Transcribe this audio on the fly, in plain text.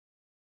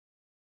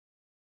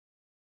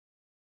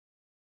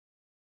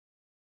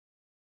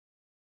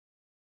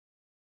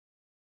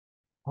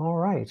All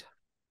right.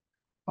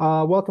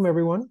 Welcome,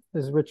 everyone.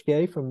 This is Rich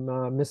Gay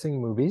from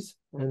Missing Movies.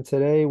 And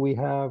today we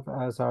have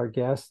as our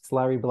guests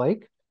Larry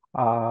Blake,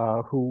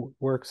 who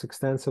works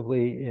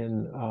extensively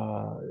in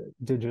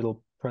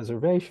digital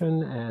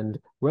preservation and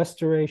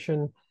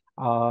restoration.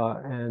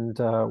 And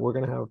we're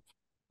going to have,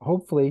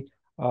 hopefully,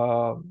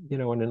 an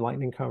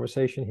enlightening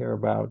conversation here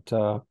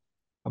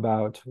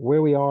about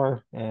where we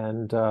are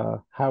and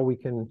how we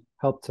can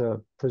help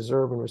to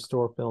preserve and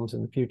restore films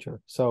in the future.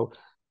 So,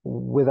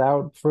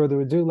 without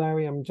further ado,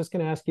 Larry, I'm just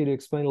going to ask you to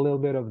explain a little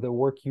bit of the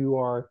work you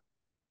are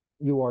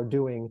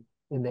doing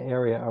in the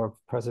area of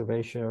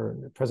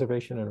preservation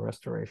and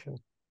restoration.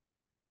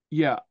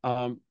 Yeah,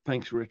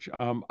 thanks, Rich.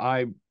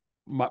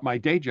 My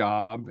day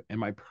job and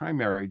my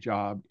primary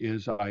job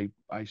is I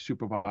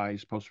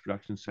supervise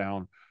post-production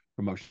sound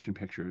for motion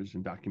pictures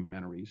and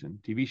documentaries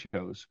and TV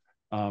shows.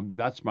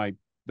 That's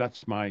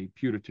my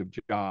putative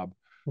job.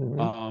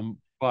 Hmm.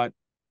 But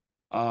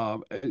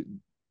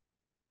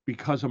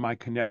because of my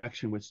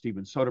connection with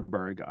Steven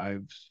Soderbergh,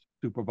 I've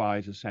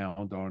supervised the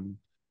sound on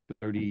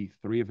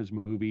 33 of his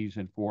movies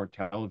and four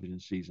television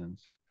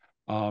seasons.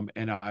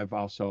 And I've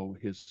also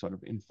his sort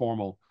of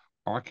informal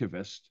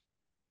archivist.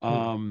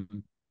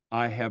 Um,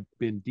 I have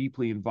been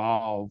deeply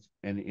involved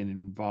and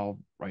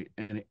involved right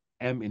and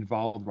am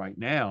involved right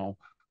now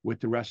with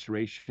the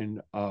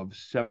restoration of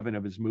seven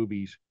of his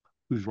movies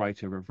whose rights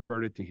have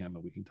reverted to him,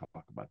 and we can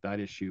talk about that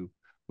issue,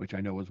 which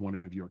I know is one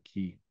of your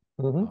key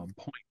Hmm.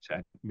 points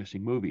at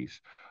missing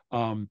movies.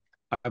 Um,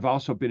 I've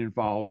also been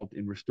involved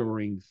in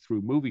restoring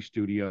through movie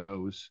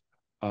studios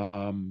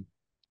um,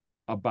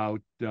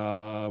 about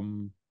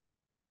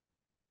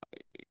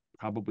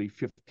probably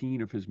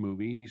 15 of his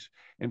movies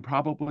and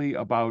probably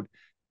about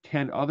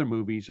 10 other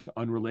movies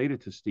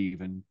unrelated to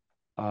Steven.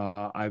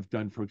 I've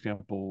done, for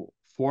example,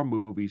 four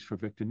movies for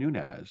Victor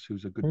Nunez,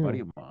 who's a good buddy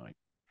Hmm. of mine,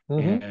 Hmm.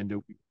 and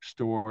we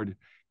restored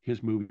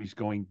his movies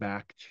going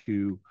back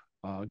to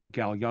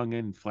Gal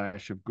Youngin,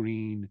 Flash of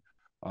Green,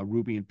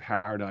 Ruby in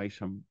Paradise.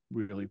 I'm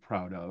really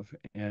proud of,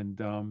 and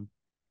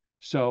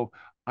so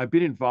I've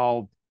been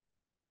involved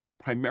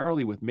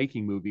primarily with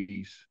making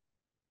movies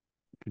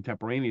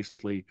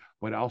contemporaneously,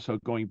 but also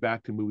going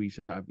back to movies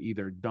I've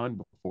either done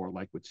before,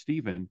 like with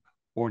Steven,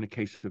 or in the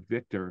case of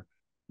Victor,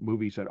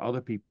 movies that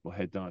other people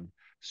had done.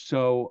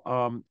 So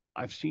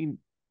I've seen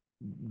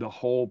the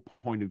whole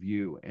point of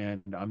view,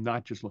 and I'm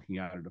not just looking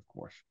at it, of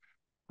course,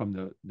 from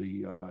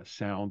the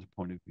sound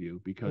point of view,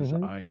 because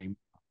Hmm. I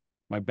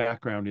my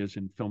background is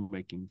in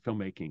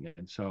filmmaking,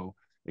 and so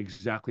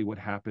exactly what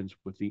happens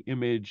with the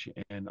image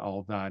and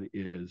all that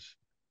is,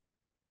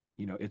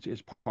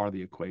 it's part of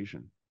the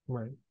equation.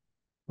 Right.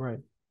 Right.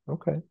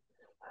 Okay.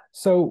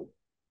 So,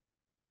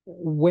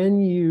 when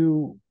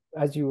you,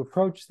 as you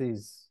approach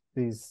these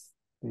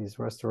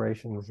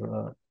restorations,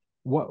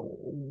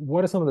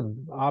 what are some of the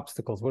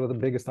obstacles? What are the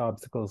biggest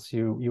obstacles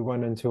you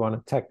run into on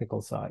a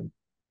technical side?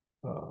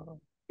 Uh,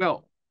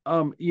 Well,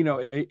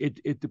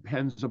 it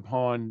depends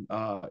upon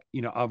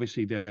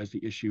obviously there's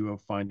the issue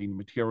of finding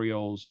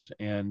materials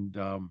and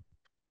um,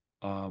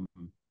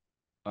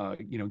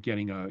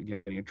 getting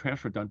a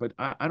transfer done. But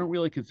I don't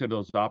really consider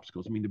those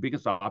obstacles. I mean, the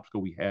biggest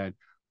obstacle we had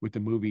with the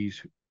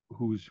movies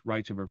whose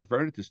rights have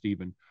reverted to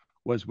Stephen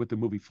was with the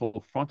movie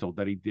Full Frontal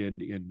that he did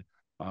in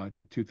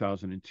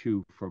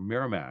 2002 for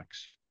Miramax,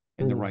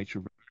 and the mm, rights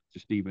reverted to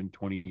Stephen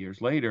 20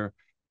 years later,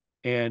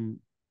 and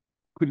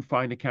couldn't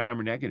find a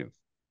camera negative.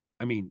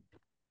 I mean,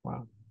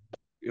 wow.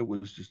 it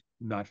was just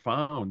not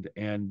found.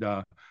 And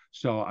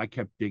so I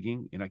kept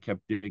digging and I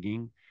kept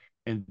digging.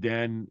 And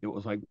then it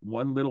was like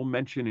one little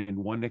mention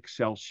in one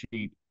Excel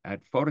sheet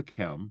at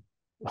Photochem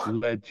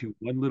led to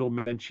one little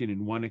mention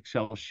in one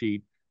Excel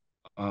sheet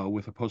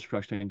with a post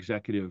production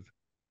executive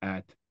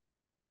at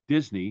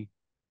Disney,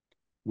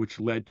 which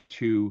led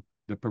to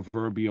the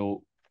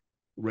proverbial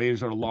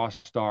Raiders of the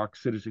Lost Ark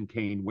Citizen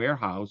Kane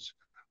warehouse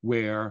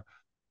where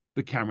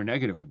the camera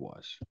negative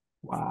was.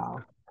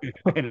 Wow.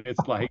 And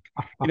it's like,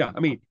 I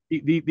mean,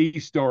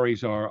 these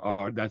stories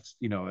are that's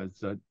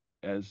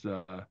as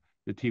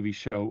the TV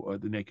show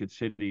The Naked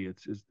City.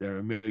 It's there are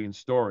a million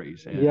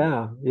stories, and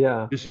Yeah,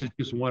 yeah, this is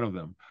just one of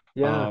them.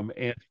 yeah.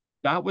 And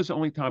that was the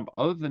only time.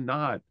 Other than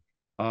that,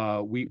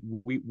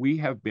 we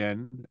have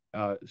been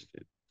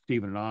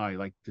Stephen and I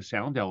like the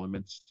sound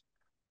elements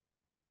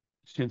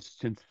since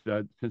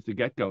the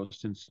get go,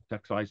 since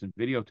Sex Lies and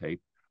Videotape,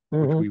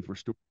 which Hmm. we've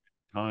restored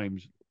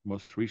times,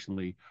 most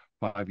recently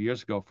 5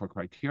 years ago for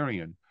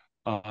Criterion.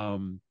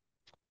 Um,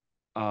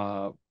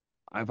 uh,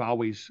 I've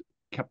always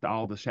kept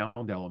all the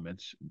sound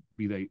elements,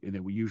 be they, and they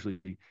were usually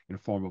in a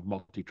form of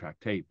multi-track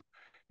tape,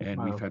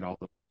 and we've Wow. had all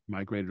the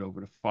migrated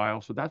over to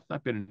file, so that's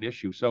not been an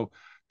issue. So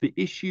the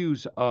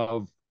issues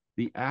of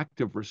the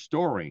act of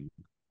restoring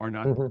are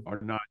not Hmm.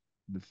 are not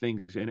the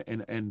things,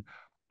 and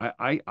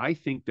I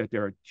think that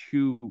there are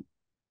two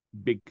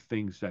big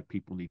things that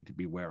people need to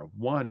be aware of.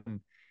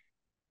 One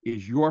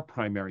is your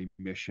primary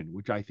mission,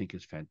 which I think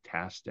is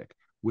fantastic,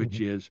 which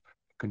Hmm. is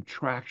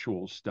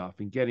contractual stuff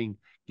and getting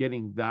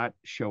that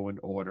show in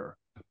order,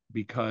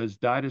 because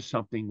that is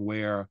something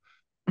where,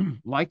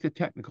 like the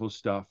technical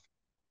stuff,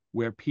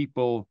 where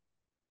people,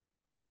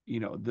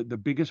 the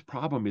biggest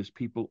problem is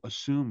people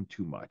assume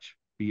too much,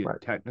 be it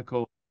Right.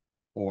 technical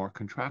or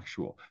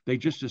contractual. They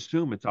just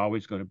assume it's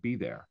always going to be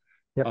there.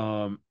 Yep.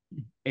 Um,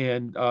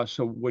 and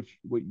so what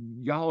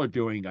y'all are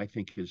doing, I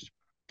think, is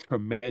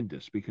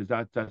tremendous, because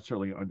that's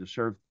certainly an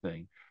underserved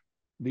thing.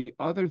 The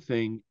other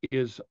thing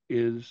is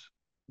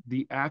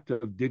the act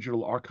of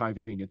digital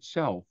archiving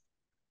itself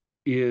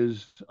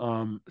is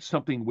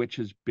something which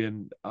has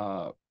been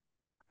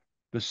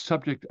the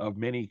subject of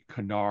many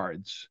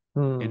canards,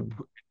 and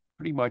Hmm.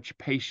 pretty much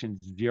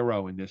patient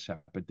zero in this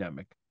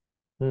epidemic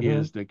Mm-hmm.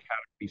 is the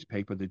Academy's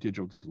paper, The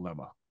Digital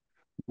Dilemma,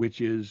 which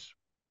is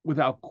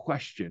without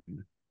question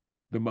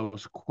the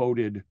most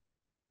quoted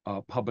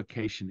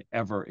publication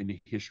ever in the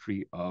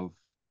history of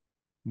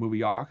movie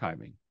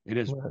archiving. It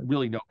is Right.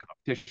 really no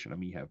competition. I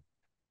mean,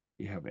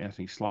 you have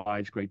Anthony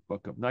Sly's great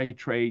book of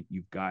Nitrate.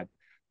 You've got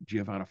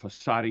Giovanna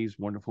Fossati's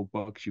wonderful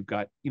books. You've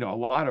got a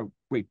lot of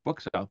great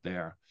books out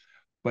there,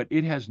 but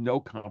it has no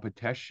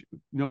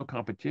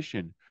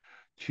competition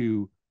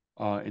to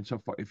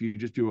insofar if you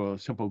just do a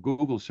simple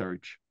Google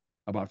search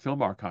about film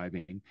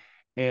archiving.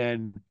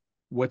 And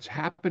what's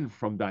happened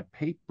from that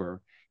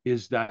paper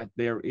is that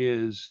there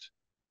is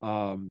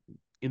um,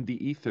 in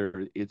the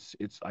ether, it's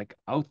like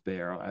out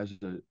there as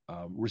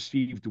a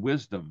received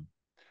wisdom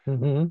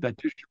Mm-hmm. that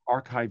digital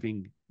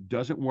archiving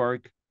doesn't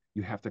work.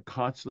 You have to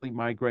constantly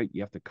migrate.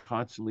 You have to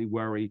constantly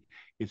worry.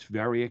 It's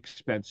very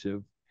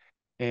expensive,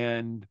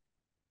 and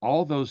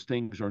all those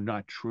things are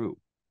not true.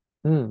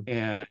 Mm.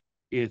 And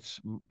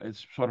it's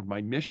it's sort of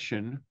my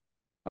mission,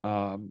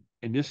 and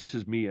this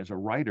is me as a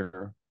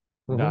writer,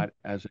 Mm-hmm. not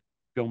as a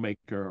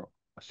filmmaker,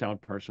 a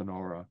sound person,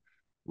 or a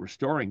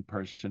restoring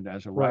person.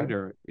 As a Right.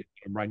 writer,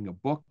 I'm writing a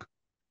book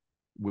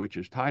which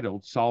is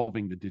titled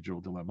 "Solving the Digital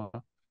Dilemma,"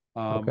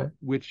 Okay.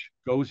 which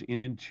goes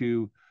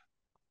into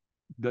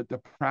the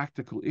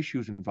practical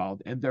issues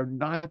involved, and they're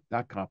not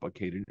that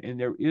complicated, and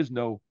there is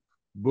no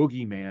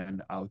boogeyman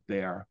out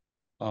there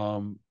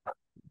um,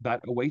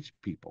 that awaits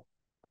people.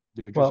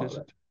 There just Well,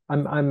 isn't.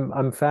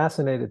 I'm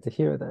fascinated to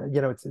hear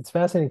that. It's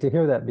fascinating to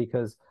hear that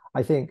because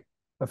I think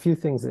a few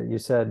things that you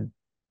said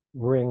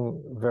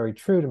ring very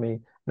true to me.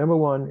 Number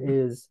one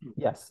is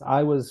yes,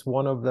 I was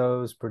one of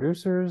those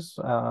producers.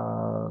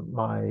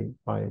 My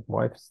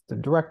wife's the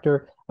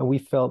director, and we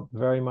felt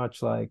very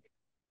much like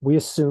we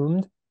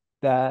assumed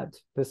that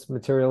this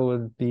material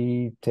would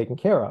be taken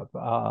care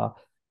of,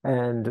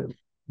 and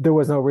there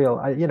was no real,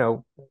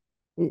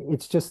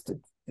 it's just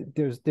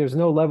there's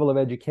no level of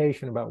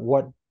education about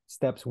what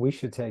steps we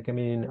should take. I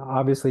mean,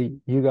 obviously,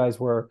 you guys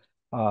were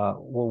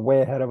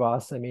way ahead of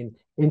us. I mean,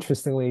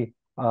 interestingly,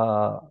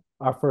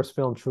 our first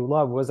film, True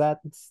Love, was at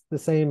the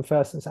same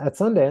fest at Oh,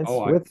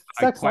 Sundance I with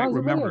I Sex, quite Lies, and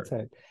remember.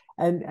 Videotape.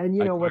 And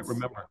I quite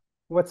remember.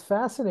 what's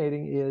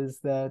fascinating is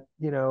that,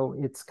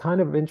 it's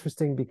kind of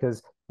interesting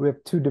because we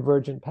have two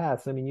divergent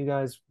paths. I mean, you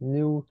guys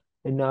knew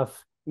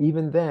enough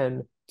even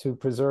then to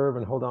preserve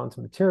and hold on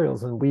to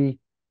materials, and we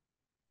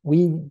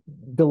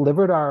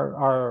delivered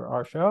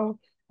our show,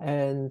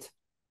 and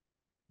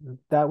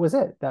that was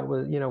it. That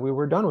was, we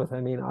were done with.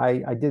 I mean,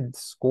 I did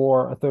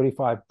score a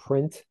 35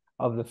 print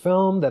of the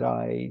film that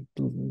I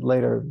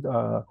later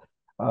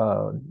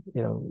uh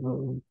you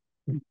know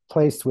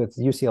placed with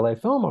UCLA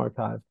Film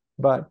Archive,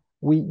 but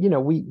we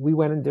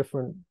went in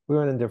different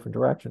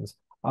directions.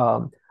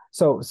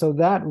 So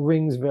that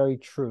rings very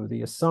true.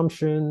 The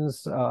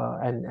assumptions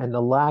and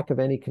the lack of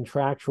any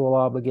contractual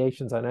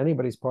obligations on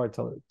anybody's part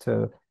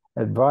to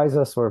advise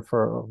us, or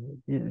for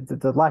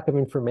the lack of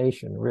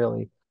information,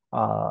 really,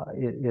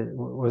 it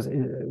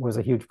was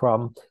a huge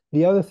problem.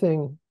 The other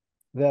thing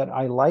that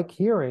I like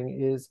hearing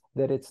is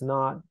that it's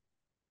not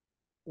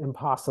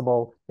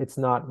impossible. It's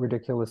not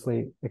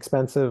ridiculously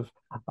expensive.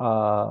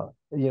 I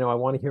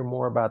want to hear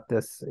more about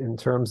this in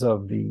terms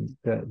of the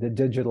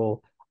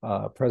digital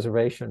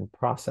preservation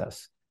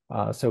process.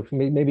 So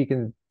maybe you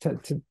can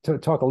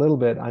talk a little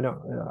bit. I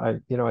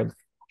know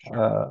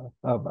Sure.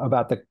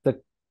 about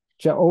the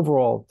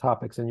overall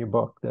topics in your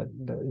book that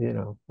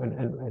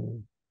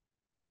and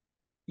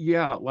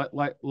Yeah,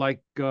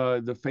 like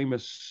the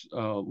famous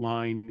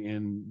line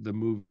in the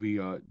movie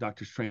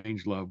Doctor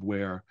Strangelove,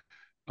 where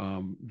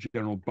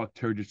General Buck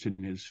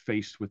Turgidson is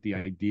faced with the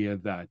idea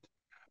that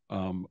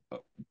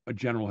a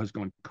general has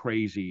gone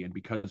crazy, and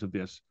because of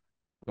this,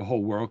 the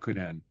whole world could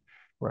end.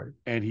 right,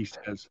 And he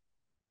says,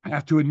 "I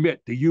have to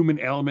admit, the human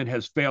element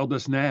has failed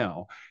us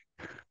now."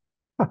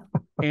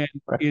 And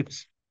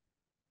right,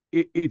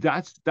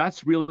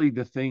 that's really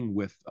the thing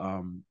with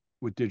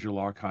digital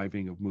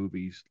archiving of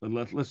movies.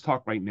 Let's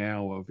talk right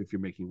now of if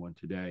you're making one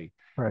today.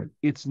 right.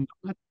 It's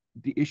not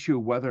the issue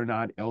of whether or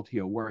not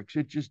LTO works.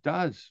 It just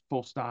does.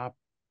 Full stop.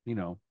 You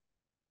know,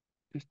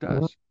 just Mhm.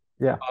 does.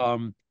 Yeah.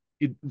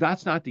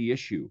 That's not the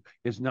issue.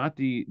 It's not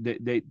the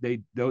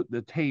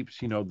tapes.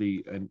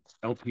 The an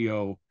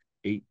LTO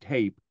 8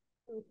 tape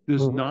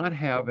does Mhm. not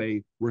have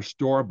a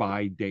restore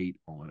by date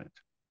on it.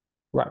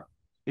 Right,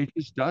 It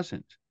just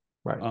doesn't.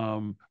 right.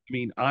 I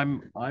mean,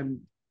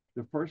 I'm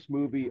the first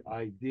movie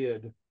I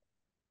did.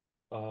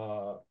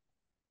 Uh,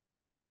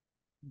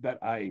 that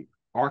I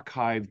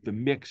archived the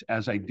mix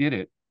as I did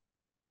it.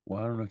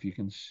 Well, I don't know if you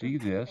can see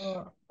this.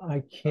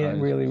 I can't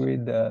Uh, really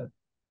read the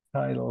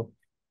title.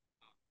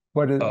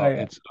 What is oh, I?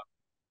 it's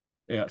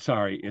yeah,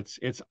 sorry,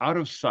 it's Out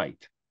of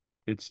Sight.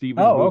 It's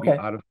Steven's Oh, movie okay,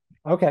 Out of,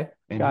 okay,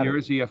 and got here it.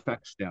 is the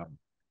effects down.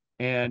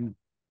 And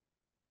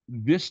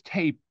this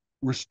tape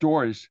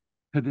restores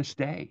to this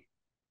day.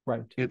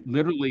 Right. It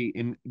literally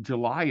in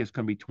July is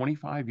going to be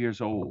 25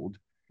 years old,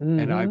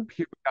 and I Mm-hmm.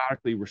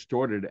 periodically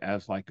restored it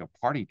as like a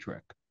party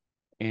trick.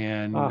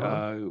 And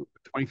Uh-huh.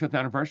 25th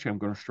anniversary, I'm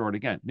going to restore it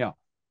again. Now,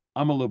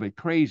 I'm a little bit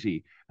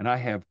crazy, and I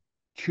have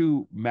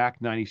two Mac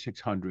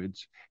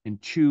 9600s and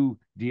two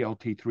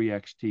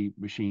DLT3XT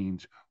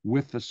machines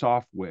with the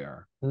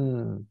software.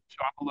 Mm. So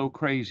I'm a little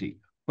crazy.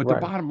 But the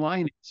Right. bottom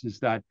line is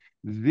that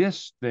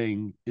this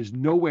thing is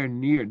nowhere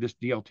near, this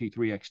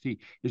DLT3XT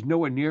is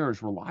nowhere near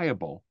as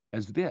reliable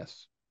as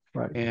this.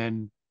 Right.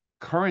 And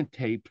current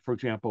tape, for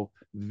example,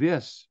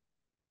 this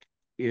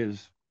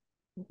is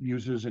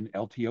uses an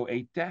LTO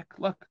 8 deck.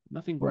 Look,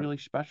 nothing Right. really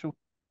special.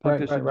 Plug Right.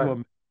 this Right. into Right.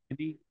 a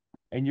MIDI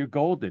and you're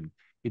golden.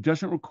 It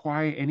doesn't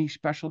require any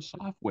special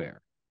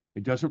software.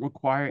 It doesn't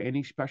require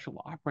any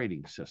special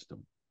operating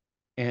system.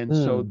 And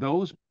so Mm.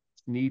 those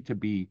need to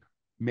be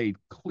made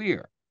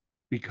clear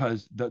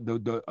because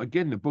the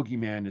again the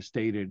boogeyman is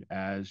stated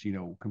as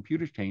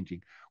computers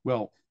changing.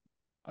 Well,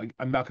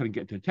 I'm not going to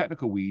get into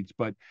technical weeds,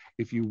 but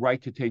if you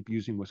write to tape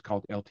using what's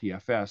called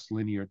LTFS,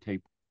 linear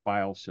tape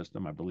file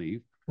system, I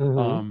believe, Mm-hmm.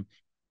 um,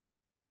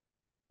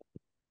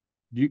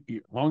 as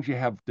long as you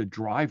have the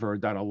driver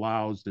that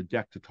allows the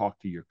deck to talk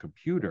to your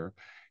computer,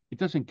 it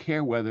doesn't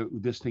care whether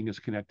this thing is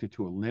connected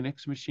to a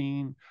Linux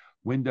machine,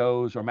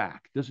 Windows, or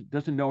Mac.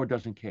 Doesn't know or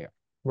doesn't care.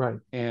 Right.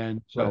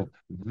 And Right. so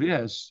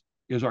this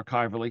is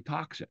archivally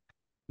toxic.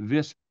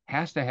 This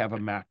has to have a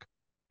Mac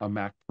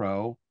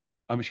Pro,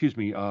 excuse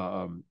me,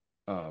 um,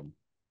 a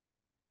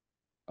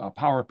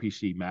Power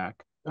PC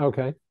Mac.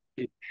 Okay.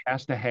 It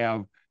has to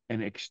have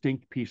an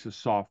extinct piece of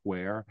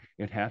software.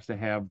 It has to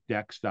have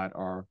decks that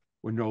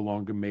were no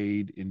longer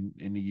made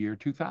in the year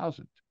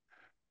 2000.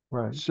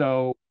 Right.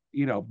 So,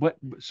 but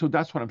so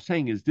that's what I'm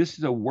saying is this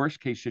is a worst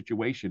case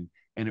situation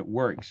and it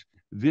works.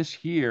 This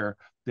here,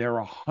 there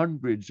are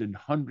hundreds and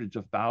hundreds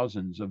of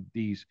thousands of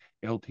these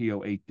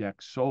LTO 8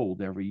 decks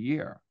sold every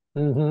year.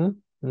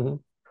 Mm-hmm. Mm-hmm.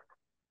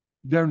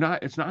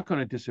 It's not going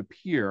to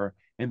disappear.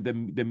 And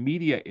the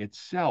media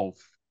itself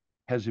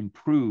has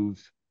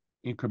improved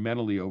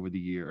incrementally over the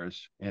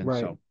years. And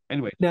Right. so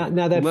anyway, Now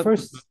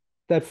so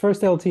that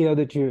first LTO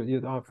that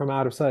you from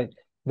out of sight,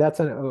 that's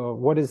an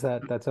what is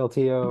that? That's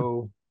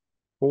LTO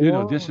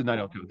this four? is not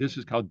LTO. This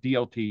is called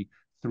DLT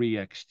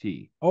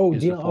 3XT Oh,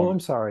 is the deal. Oh, form. I'm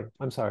sorry.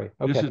 I'm sorry.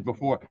 This Okay. is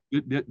before.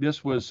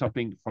 This was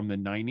something from the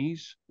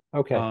 90s.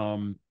 Okay.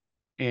 Um,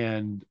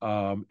 and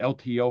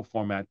LTO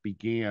format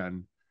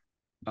began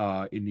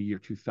in the year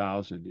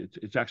 2000.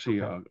 It's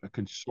actually Okay. a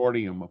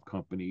consortium of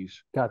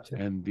companies, Gotcha.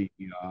 and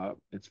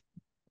it's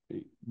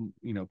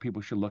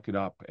people should look it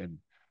up, and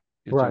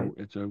Right.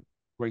 it's a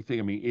great thing.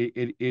 I mean,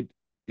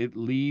 it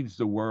leads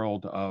the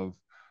world of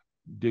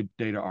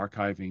data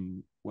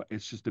archiving.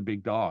 It's just a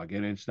big dog,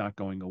 and it's not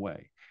going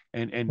away.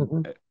 And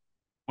Hmm.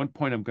 one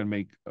point I'm going to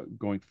make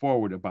going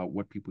forward about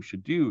what people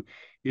should do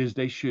is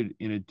they should,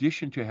 in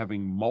addition to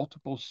having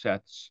multiple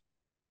sets,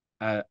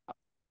 uh,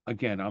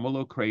 again, I'm a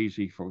little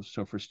crazy for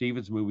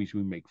Steven's movies,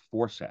 we make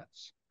 4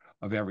 sets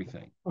of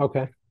everything.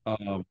 Okay.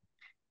 Um,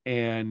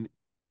 and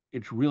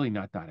it's really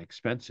not that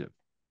expensive.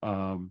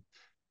 Um,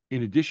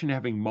 in addition to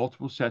having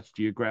multiple sets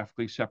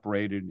geographically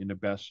separated in the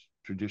best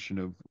tradition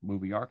of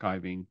movie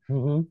archiving,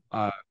 Hmm.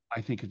 uh,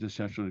 I think it's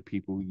essential that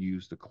people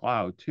use the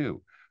cloud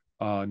too.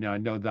 Now I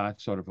know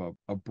that's sort of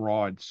a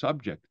broad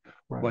subject,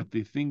 Right. but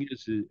the thing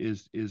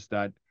is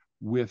that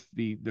with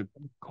the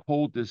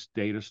coldest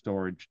data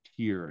storage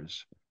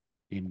tiers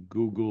in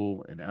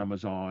Google and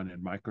Amazon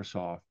and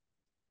Microsoft,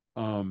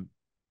 um,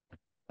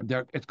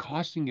 it's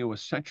costing you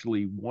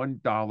essentially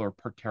 $1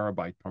 per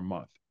terabyte per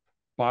month.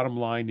 Bottom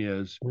line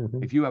is,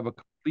 Hmm. if you have a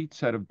complete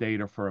set of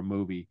data for a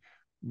movie,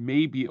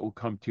 maybe it will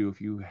come to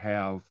if you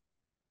have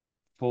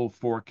full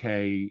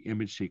 4K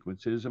image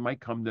sequences, it might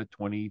come to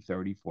 20,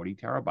 30, 40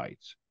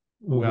 terabytes.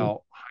 Hmm.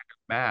 Well,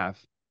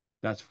 math,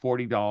 that's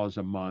 $40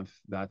 a month.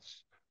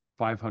 That's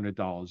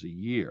 $500 a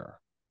year.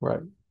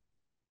 Right.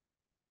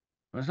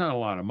 That's not a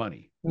lot of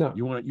money. No.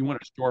 You want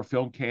to store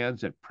film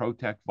cans at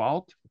ProTech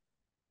Vault?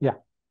 Yeah.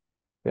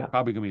 Yeah.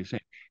 Probably going to be the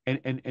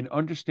same. And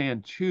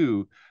understand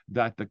too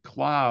that the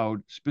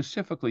cloud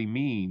specifically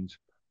means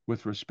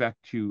with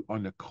respect to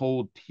on the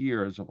cold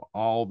tiers of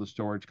all the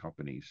storage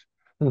companies,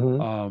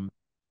 Hmm. um,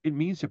 it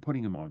means they're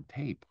putting them on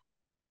tape.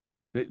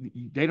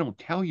 They don't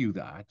tell you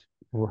that.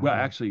 Well, Right.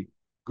 actually,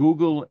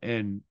 Google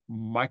and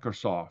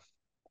Microsoft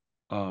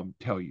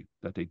tell you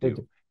that they They do.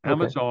 do. Okay.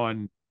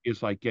 Amazon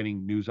is like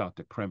getting news out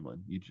to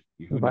Kremlin.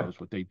 Who Right. knows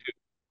what they do?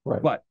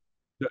 Right. But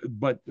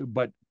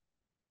but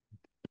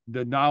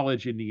the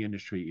knowledge in the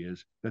industry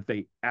is that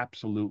they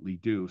absolutely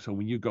do. So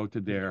when you go to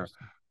their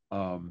Interesting.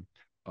 um,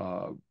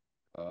 uh,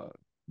 uh,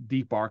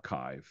 deep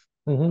archive,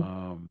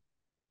 Hmm.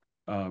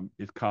 um,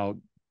 it's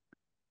called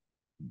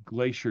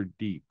Glacier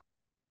Deep,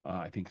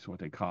 I think is what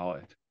they call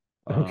it.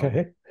 Um,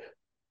 Okay.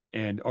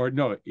 and or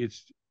no,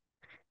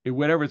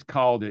 whatever it's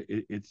called,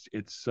 it's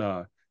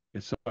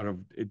sort of,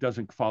 it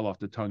doesn't fall off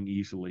the tongue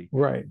easily.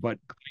 Right. But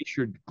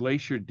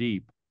Glacier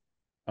Deep,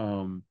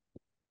 um,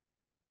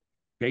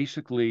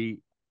 basically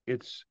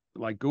it's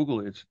like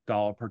Google, it's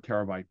dollar per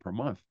terabyte per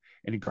month.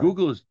 And Right.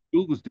 Google's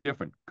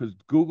different because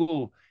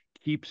Google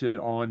keeps it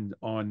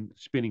on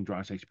spinning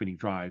drives, like spinning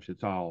drives.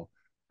 It's all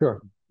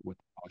Sure. with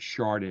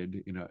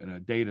sharded in a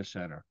data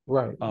center.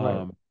 Right. Right.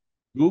 Um,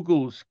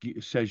 Google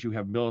says you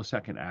have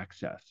millisecond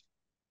access.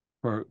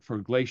 For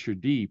Glacier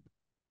Deep,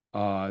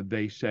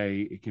 they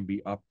say it can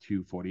be up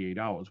to 48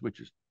 hours, which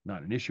is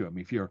not an issue. I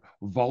mean, if you're Yeah.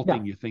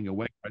 vaulting your thing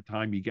away by the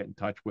time you get in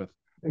touch with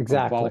a vault,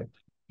 Exactly.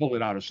 pull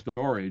it out of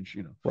storage,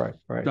 Right.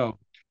 Right. So,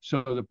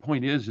 so the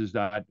point is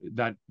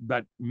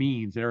that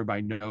means that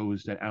everybody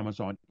knows that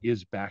Amazon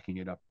is backing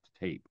it up to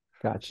tape.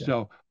 Gotcha.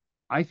 So,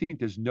 I think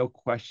there's no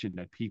question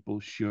that people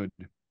should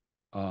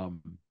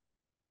um,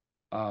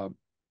 uh,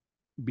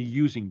 be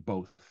using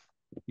both.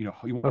 You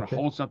want to Okay.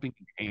 hold something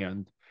in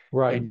hand,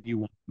 Right. and you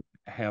want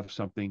to have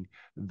something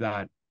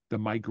that the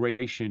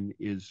migration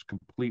is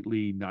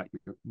completely not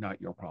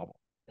your problem.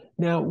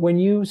 Now, when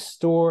you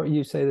store,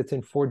 you say that's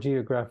in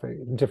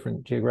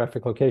different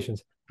geographic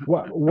locations.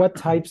 What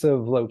types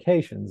of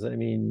locations? I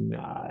mean,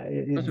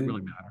 Doesn't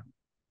really matter.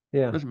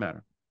 yeah, Doesn't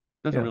matter.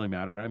 Doesn't yeah. really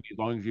matter. I mean, as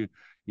long as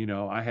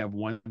I have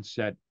one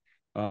set.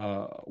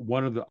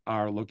 One of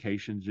our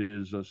locations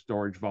is a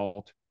storage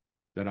vault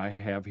that I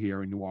have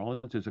here in New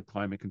Orleans. It's a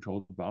climate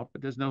controlled vault,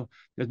 but there's no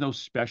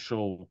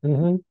special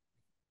Hmm.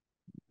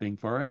 thing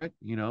for it.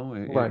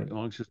 Right. As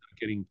long as it's not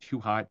getting too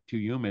hot, too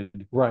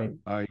humid, Right.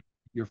 uh,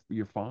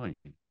 you're fine.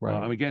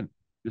 Right. Again,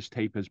 this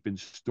tape has been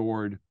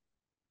stored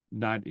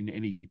not in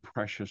any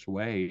precious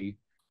way.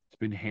 It's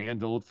been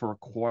handled for a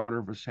quarter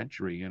of a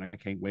century, and I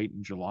can't wait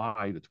in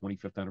July, the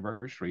 25th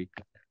anniversary.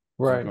 I'm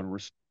Right. going to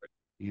restore it.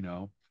 You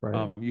know,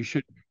 Right. you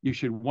should.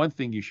 One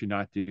thing you should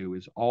not do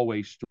is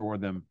always store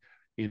them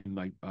in,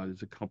 like,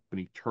 there's a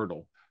company,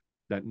 Turtle,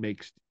 that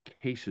makes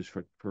cases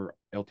for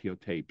LTO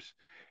tapes,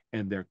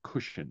 and they're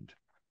cushioned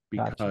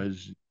Gotcha.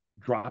 because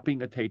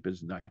dropping a tape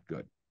is not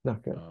good.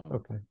 Not good. Um,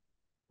 Okay.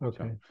 so,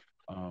 Okay.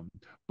 um,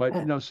 but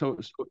Uh, no,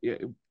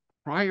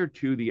 prior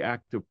to the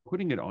act of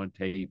putting it on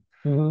tape,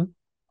 mhm.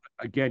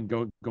 again,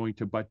 going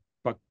to Buck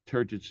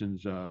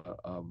Turgidsen's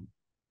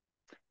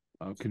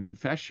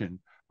confession,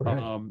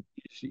 Right.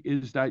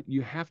 is that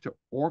you have to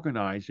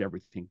organize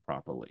everything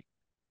properly.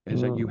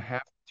 Is that you Mm.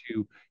 have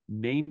to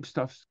name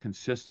stuff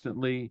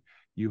consistently.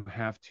 You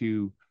have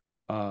to,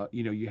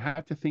 you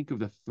have to think of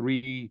the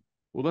three.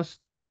 Well,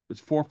 it's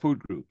four food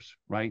groups,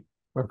 right?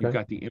 You've Okay.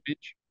 got the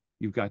image,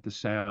 you've got the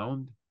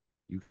sound,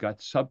 you've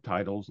got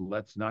subtitles.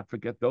 Let's not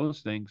forget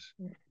those things,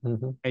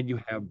 Hmm. and you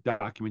have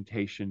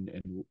documentation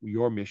and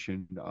your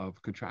mission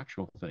of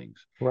contractual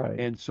things. Right.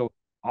 And so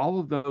all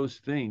of those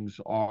things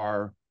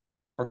are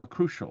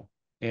crucial,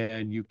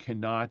 and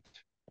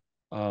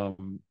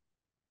um,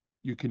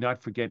 you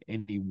cannot forget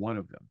any one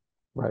of them.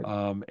 Right.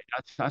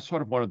 That's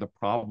sort of one of the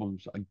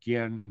problems.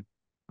 Again,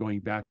 going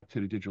back to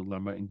the digital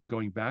dilemma and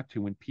going back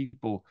to when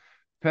people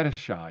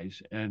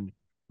fetishize, and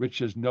Rich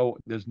says no,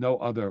 there's no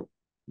other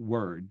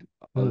word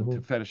to Hmm.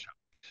 fetishize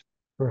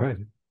Right.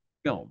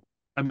 film.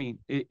 I mean,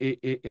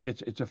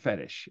 it's a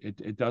fetish.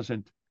 It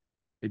doesn't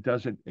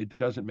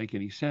make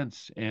any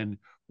sense. And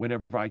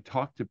whenever I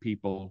talk to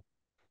people,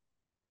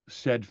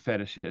 said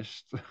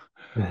fetishist,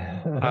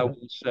 I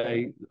will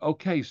say,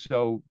 okay,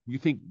 so you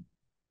think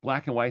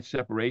black and white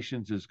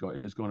separations is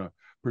going to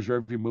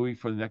preserve your movie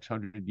for the next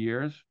 100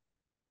 years?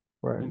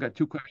 I've Right. got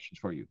two questions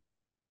for you.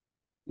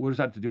 What does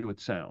that have to do with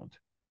sound?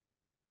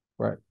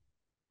 Right.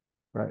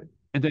 Right.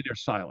 And then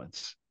there's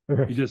silence. You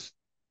Right. just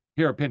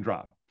hear a pin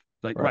drop.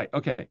 Like, Right. right,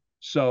 okay.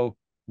 So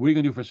what are you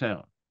gonna do for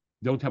sound?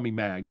 Don't tell me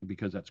mag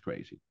because that's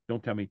crazy.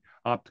 Don't tell me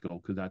optical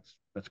because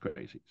that's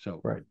crazy.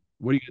 So Right.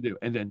 what are you gonna do?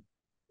 And then,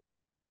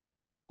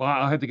 well,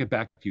 I'll have to get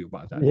back to you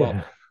about that. Well,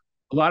 Yeah.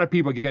 a lot of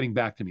people are getting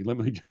back to me. Let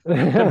me just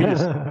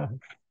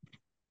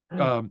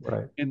um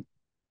Right. and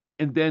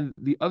and then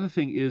the other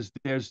thing is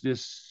there's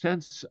this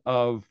sense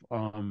of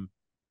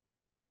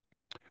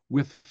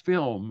with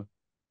film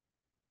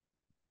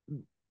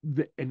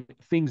and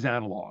things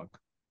analog,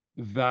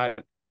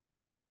 that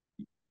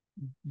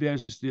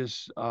there's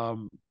this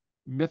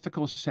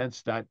mythical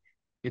sense that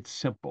it's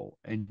simple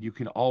and you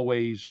can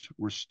always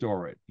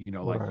restore it.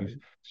 Like you Right.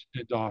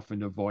 sent off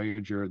into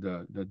Voyager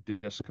the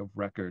disc of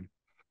record.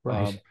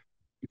 Right. Um,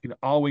 you can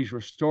always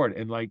restore it,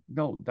 and, like,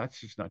 no,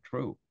 that's just not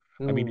true.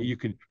 I mean, Mm. you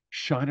can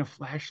shine a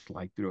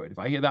flashlight through it. If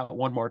I hear that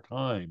one more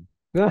time,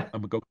 I'm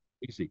gonna go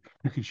crazy.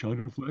 You can shine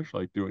a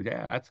flashlight through it.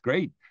 Yeah, that's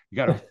great. You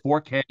got a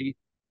 4K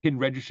pin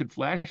registered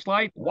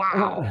flashlight.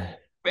 Wow,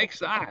 makes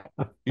that.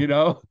 You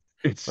know,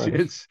 it's Right.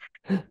 it's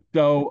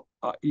so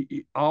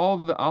all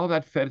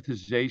that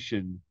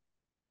fetishization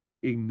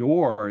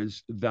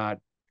ignores that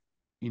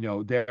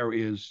there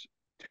is,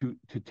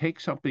 to take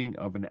something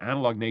of an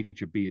analog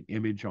nature, be it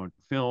image on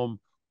film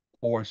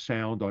or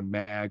sound on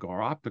mag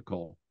or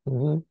optical,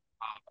 Hmm.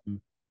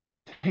 um,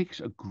 takes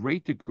a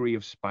great degree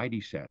of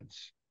spidey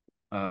sense,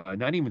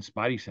 not even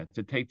spidey sense.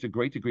 It takes a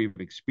great degree of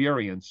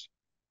experience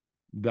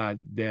that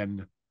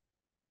then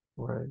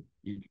Right.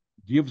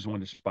 gives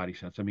one a spidey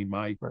sense. I mean,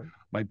 Right.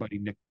 my buddy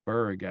Nick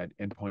Berg at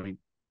Endpoint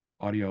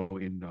Audio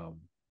in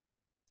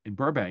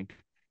Burbank.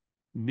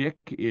 Nick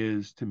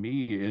is to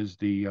me is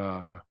the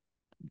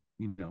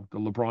the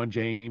LeBron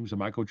James and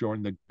Michael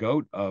Jordan, the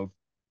goat of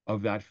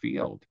that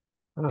field,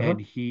 Uh-huh.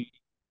 and he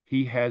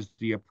has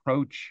the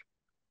approach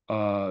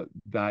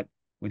that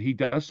when he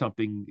does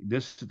something,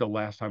 this is the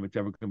last time it's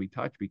ever going to be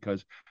touched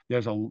because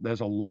there's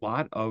a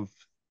lot of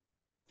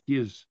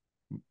his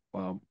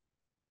um,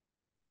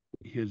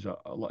 his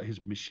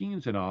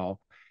machines and all.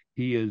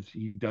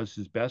 He does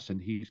his best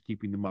and he's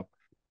keeping them up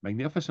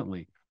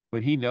magnificently.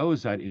 But he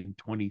knows that in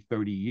 20,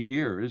 30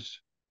 years,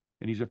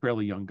 and he's a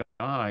fairly young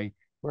guy,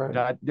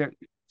 Right. that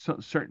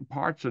certain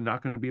parts are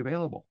not going to be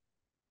available.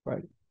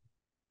 Right.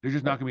 They're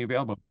just Right. not going to be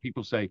available.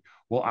 People say,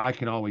 "Well, I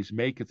can always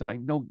make." It's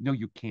like, no, no,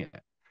 you can't.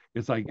 Right.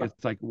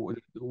 It's like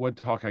one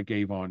talk I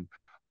gave on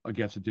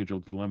against the digital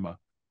dilemma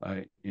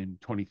in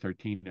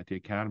 2013 at the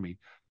Academy.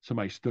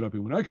 Somebody stood up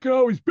and went, "I can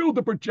always build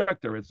a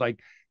projector." It's like,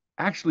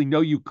 actually,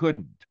 no, you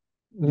couldn't.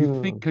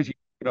 You think Mm. because you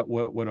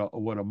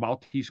what a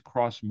Maltese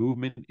cross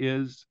movement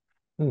is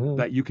Hmm.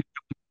 that you can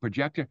build a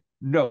projector?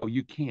 No,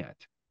 you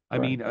can't. I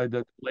Right. mean,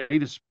 the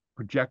latest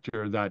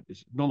projector that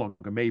is no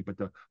longer made, but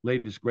the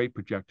latest great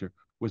projector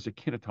was the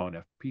Kineton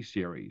FP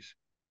series.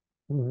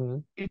 Hmm.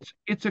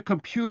 It's a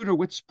computer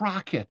with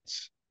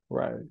sprockets.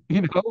 Right.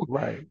 You know,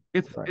 Right.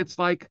 Right. it's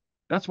like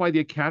that's why the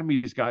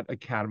Academy's got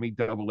Academy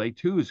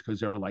AA2s because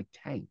they're like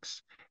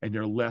tanks and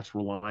they're less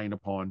reliant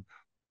upon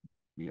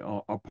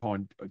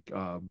upon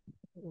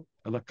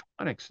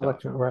electronic stuff.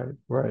 Election. Right.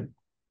 Right.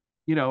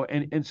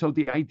 And so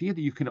the idea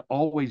that you can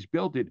always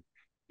build it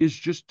is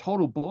just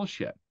total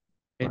bullshit,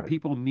 and Right.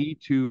 people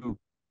need to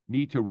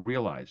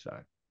realize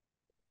that.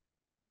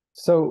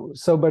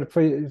 But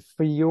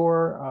for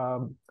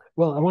your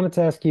well, I wanted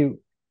to ask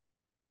you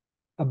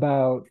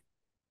about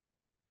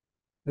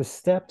the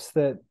steps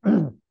that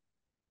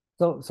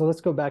so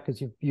let's go back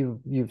because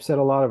you've said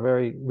a lot of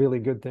very really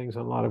good things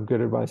and a lot of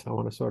good advice. I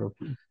want to sort of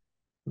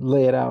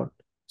lay it out.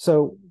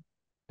 So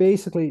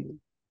basically,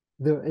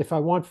 the if I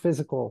want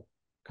physical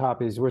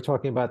copies, we're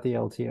talking about the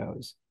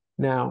LTOs.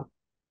 Now,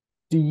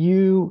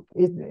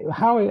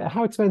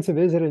 how expensive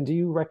is it, and do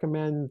you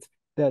recommend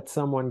that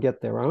someone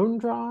get their own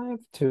drive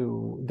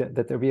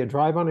that there be a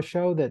drive on a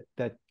show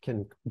that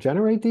can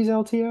generate these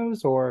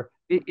LTOs or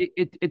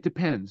It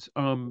depends.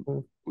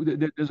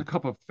 There's a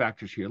couple of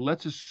factors here.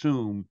 Let's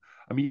assume,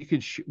 I mean, you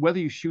can whether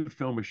you shoot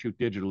film or shoot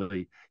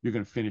digitally, you're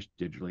going to finish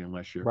digitally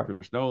unless you're right,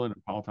 Chris Nolan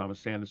and Paul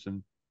Thomas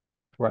Anderson.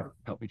 right,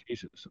 Help me,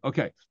 Jesus.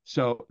 Okay,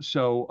 so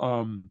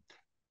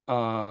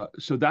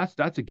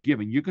that's a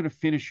given. You're going to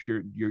finish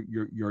your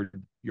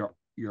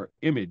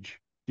image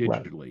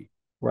right, digitally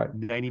right,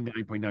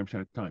 99.9%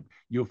 of the time.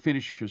 You'll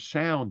finish your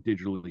sound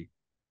digitally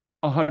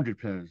 100%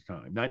 of the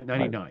time, not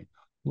right, 99.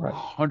 right,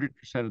 100%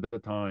 of the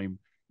time,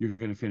 you're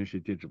going to finish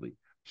it digitally.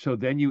 So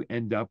then you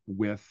end up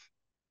with,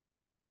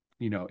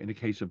 in the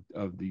case of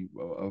the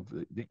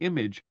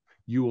image,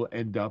 you will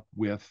end up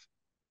with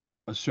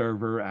a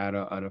server at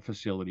a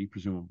facility,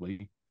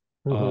 presumably.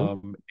 mm-hmm,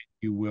 Um,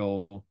 you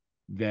will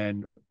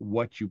then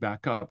what you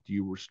back up. Do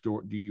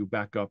you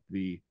back up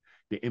the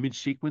image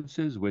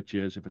sequences, which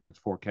is if it's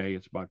 4K,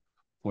 it's about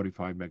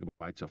 45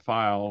 megabytes a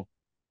file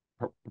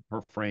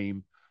per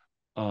frame.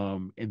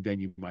 And then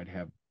you might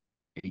have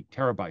 8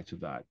 terabytes of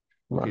that.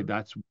 Okay, right,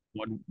 that's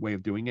one way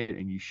of doing it,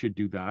 and you should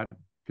do that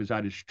because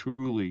that is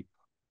truly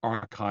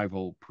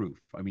archival proof.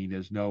 I mean,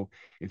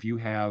 if you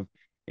have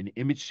an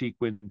image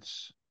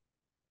sequence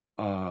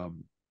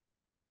um,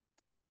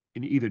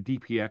 in either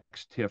DPX,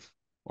 TIFF,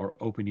 or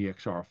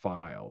OpenEXR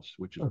files,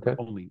 which is okay,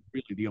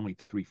 the only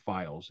three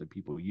files that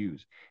people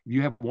use. If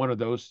you have one of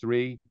those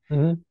three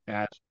mm-hmm,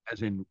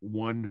 as in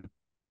one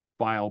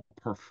file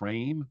per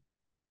frame,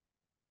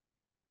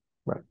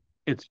 right,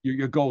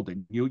 you're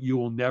golden. You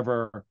will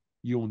never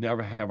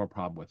have a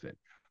problem with it.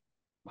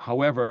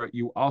 However,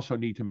 you also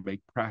need to make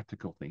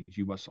practical things.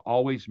 You must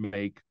always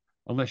make,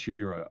 unless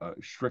you're a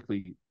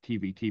strictly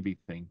TV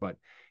thing, but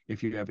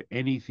if you have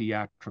any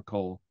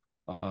theatrical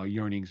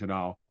yearnings at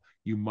all,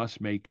 you must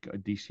make a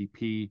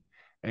DCP,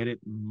 and it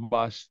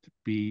must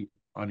be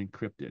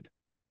unencrypted.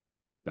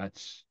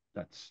 That's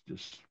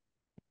just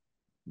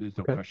there's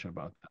no okay, question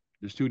about that.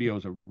 The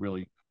studios are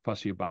really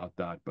fussy about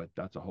that, but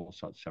that's a whole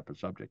separate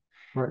subject.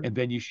 right, And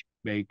then you should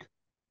make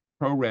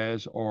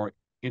ProRes or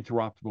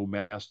interoperable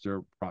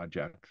master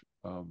project.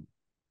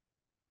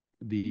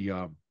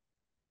 The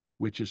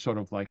Which is sort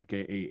of like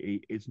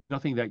it's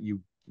nothing that you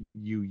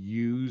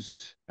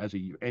use as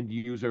a end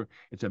user.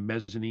 It's a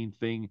mezzanine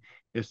thing.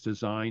 It's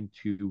designed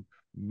to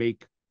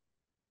make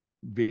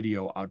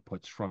video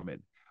outputs from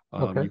it.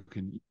 okay, You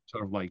can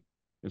sort of like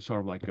it's sort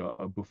of like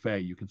a buffet.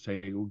 You can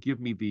say, "Well, give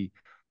me the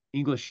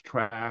English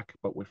track,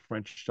 but with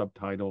French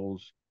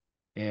subtitles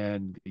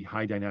and the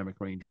high dynamic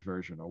range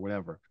version or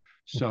whatever."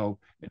 So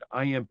an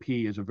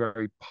IMP is a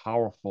very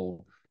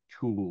powerful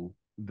tool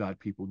that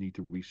people need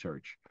to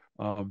research.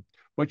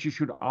 But you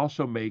should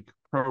also make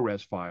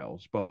ProRes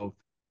files, both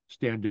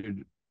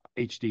standard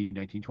HD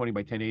 1920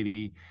 by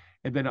 1080,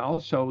 and then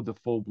also the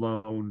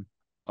full-blown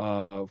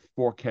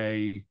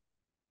 4K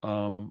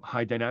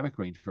high dynamic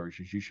range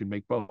versions. You should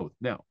make both.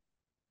 Now,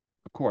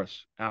 of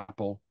course,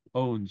 Apple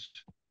owns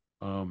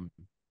um,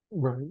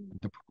 Right.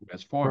 the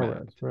ProRes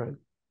format, ProRes, right.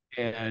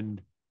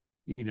 and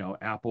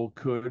Apple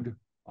could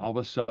all of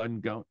a sudden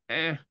go,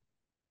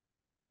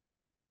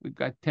 we've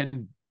got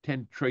 $10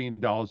 trillion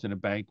in the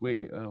bank. We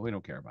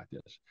don't care about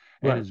this.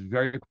 And Right. it's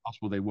very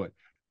possible they would.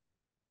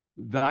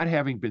 That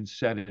having been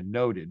said and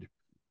noted,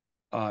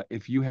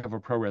 if you have a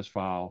ProRes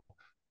file,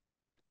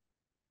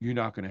 you're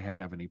not going to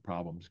have any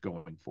problems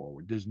going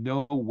forward. There's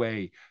no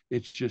way.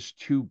 It's just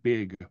too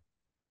big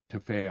to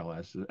fail,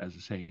 as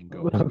the saying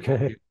goes.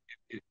 Okay.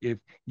 If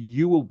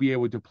you will be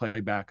able to play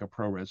back a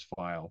ProRes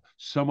file,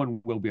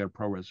 someone will be able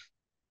to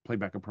play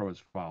back a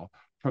ProRes file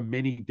for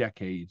many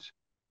decades,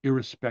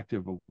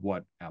 irrespective of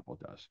what Apple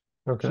does.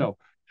 Okay. So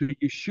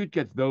you should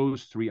get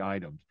those three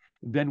items.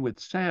 Then with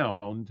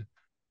sound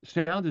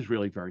is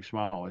really very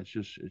small. It's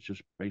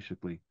just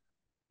basically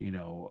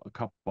a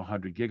couple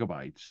hundred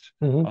gigabytes.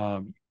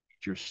 Hmm.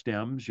 Your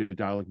stems, your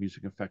dialogue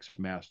music effects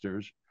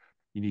masters,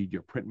 you need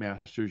your print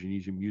masters, you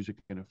need your music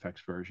and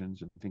effects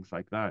versions and things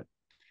like that.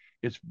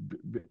 It's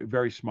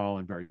very small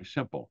and very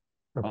simple.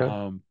 Okay.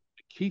 The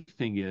key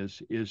thing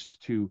is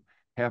to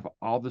have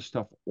all the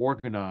stuff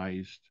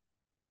organized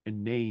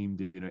and named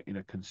in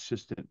a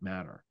consistent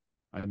manner.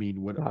 I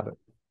mean, Got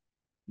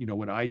it.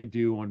 what I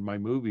do on my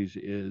movies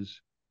is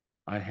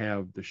I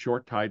have the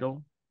short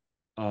title,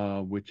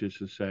 which is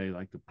to say,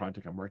 like the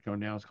project I'm working on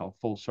now is called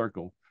Full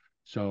Circle.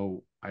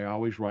 So I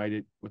always write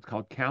it what's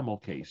called camel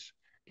case,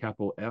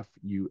 capital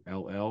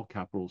FULL,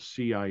 capital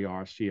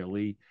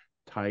CIRCLE,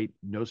 tight,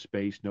 no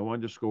space, no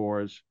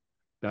underscores.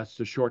 That's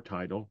the short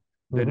title.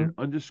 Then an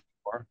Hmm.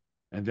 underscore,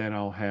 and then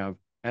I'll have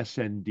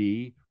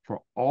SND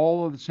for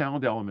all of the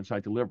sound elements I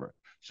deliver.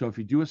 So if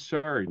you do a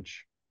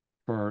search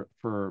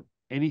for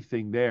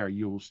anything there,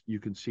 you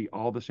can see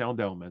all the sound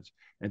elements,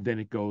 and then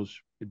it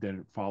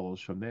follows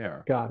from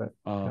there. Got it.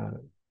 Um, Got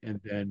it.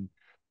 and then,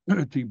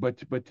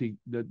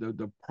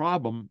 the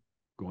problem,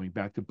 going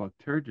back to Buck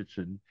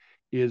Turgidson,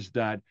 is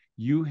that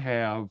you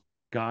have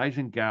guys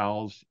and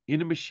gals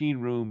in a machine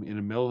room in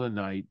the middle of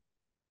the night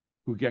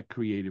who get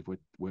creative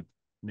with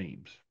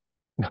names.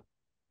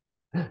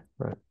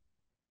 Right.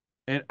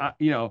 And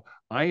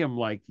I am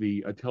like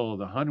the Attila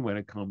the Hun when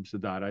it comes to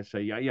that. I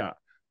say, yeah, yeah,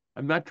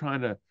 I'm not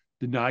trying to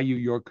deny you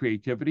your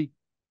creativity,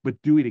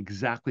 but do it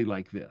exactly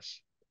like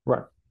this.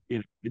 Right. It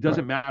Right.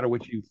 doesn't matter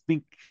what you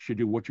think should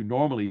do, what you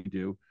normally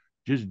do.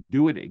 Just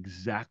do it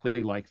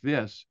exactly like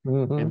this,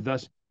 Hmm. and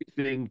thus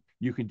everything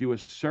you can do a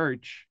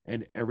search,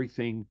 and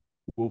everything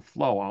will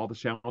flow. All the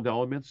sound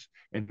elements,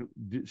 and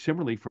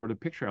similarly for the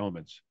picture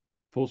elements,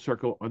 full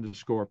circle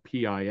underscore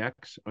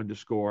PIX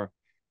underscore,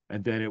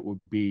 and then it would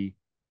be,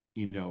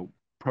 you know,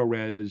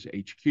 ProRes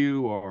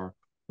HQ or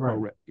Right.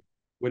 ProRes,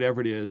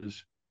 whatever it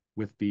is,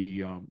 with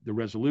the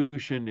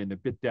resolution and the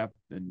bit depth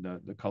and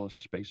the color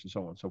space and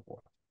so on and so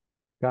forth.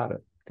 Got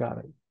it. Got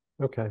it.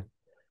 Okay.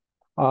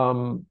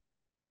 Um,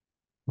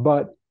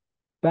 but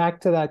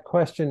back to that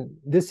question,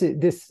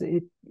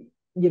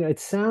 it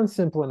sounds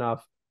simple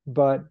enough,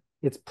 but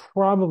it's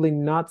probably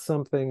not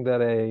something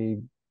that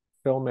a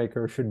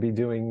filmmaker should be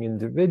doing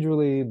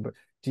individually. But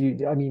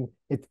I mean,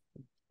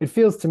 it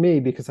feels to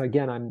me, because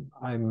again,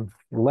 I'm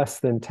less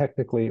than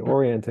technically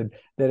oriented,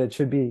 that it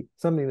should be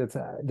something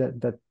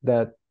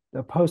that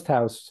a post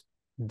house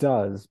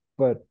does.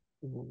 But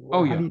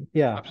Oh how do yeah, you,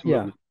 yeah, yeah,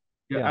 absolutely.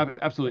 Yeah, yeah.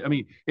 absolutely. I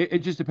mean, it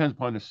just depends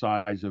upon the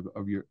size of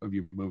your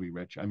movie,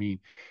 Rich. I mean,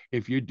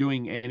 if you're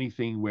doing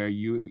anything where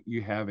you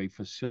have a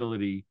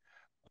facility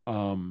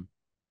um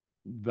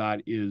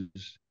that is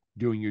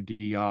doing your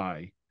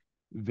DI,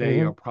 they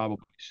Hmm. are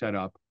probably set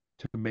up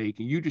to make,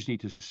 and you just need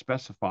to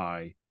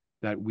specify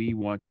that we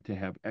want to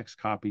have X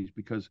copies,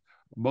 because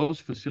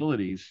most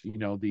facilities,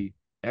 the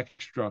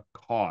extra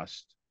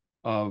cost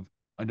of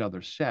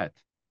another set,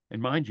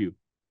 and mind you,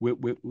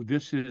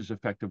 this is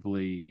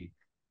effectively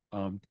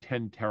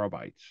 10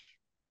 terabytes.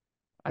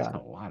 That's Got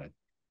a it. lot of,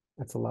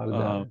 That's a lot of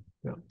um,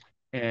 data.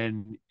 Yeah.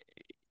 and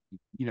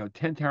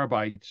 10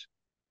 terabytes.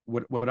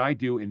 What I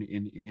do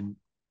in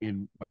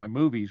my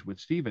movies with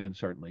Steven,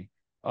 certainly,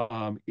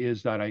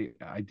 is that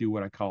I do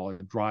what I call a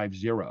drive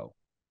zero,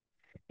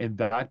 and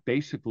that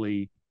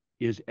basically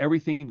is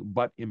everything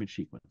but image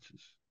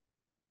sequences.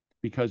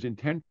 Because in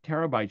 10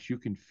 terabytes you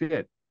can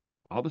fit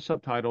all the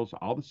subtitles,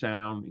 all the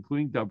sound,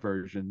 including dub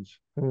versions,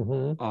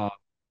 Hmm. uh,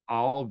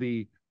 all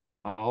the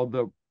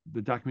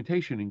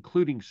documentation,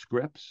 including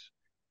scripts,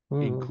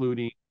 Hmm.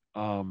 including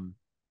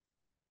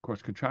of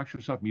course,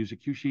 contractual stuff,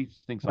 music cue sheets,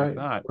 things like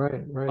Right. that.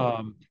 Right.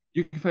 Right.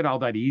 You can fit all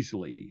that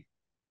easily,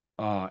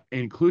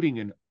 including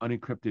an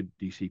unencrypted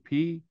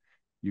DCP.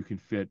 You can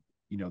fit,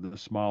 the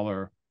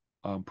smaller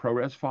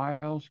ProRes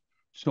files.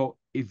 So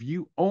if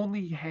you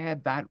only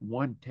had that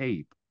one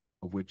tape,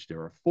 of which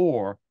there are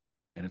four,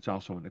 and it's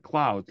also in the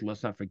cloud,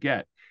 let's not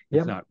forget, it's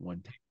Yep. not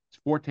one tape. It's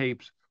four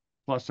tapes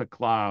plus a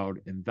cloud,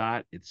 and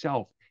that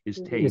itself is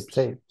Is tapes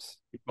tapes.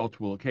 in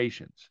multiple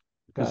locations.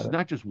 Because Got it's it.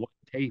 not just one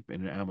tape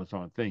in an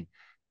Amazon thing.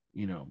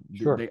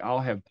 Sure. They all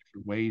have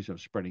different ways of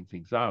spreading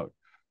things out.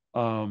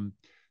 Um,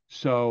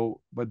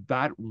 but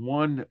that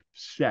one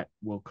set,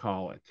 we'll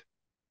call it,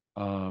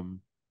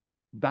 um,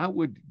 that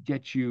would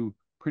get you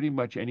pretty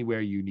much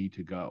anywhere you need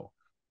to go.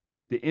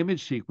 The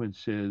image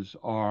sequences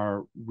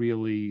are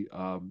really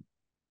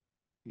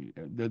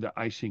they're the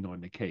icing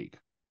on the cake.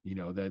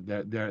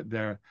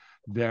 They're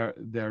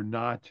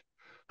not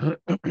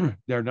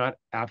they're not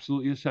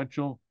absolutely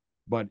essential,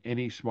 but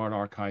any smart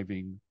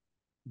archiving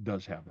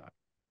does have that.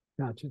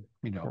 Gotcha.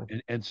 Gotcha.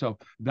 And so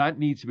that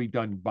needs to be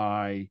done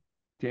by,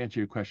 to answer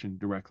your question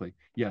directly,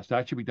 yes,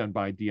 that should be done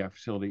by a DI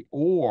facility,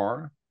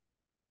 or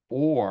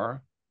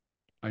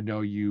I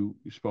know you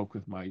spoke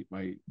with my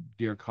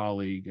dear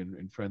colleague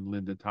and friend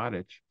Linda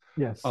Tadich,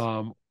 Yes.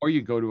 or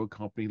you go to a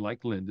company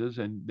like Linda's,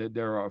 and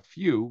there are a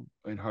few,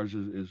 and hers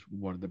is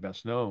one of the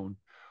best known,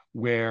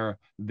 where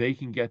they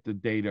can get the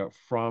data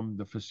from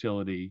the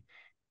facility,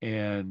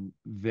 and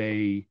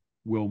they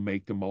will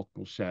make the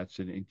multiple sets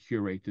and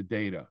curate the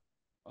data.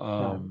 Got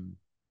it. Um,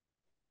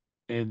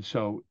 and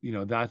so,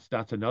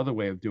 that's another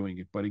way of doing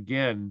it. But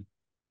again,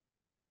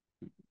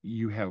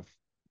 you have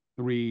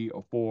three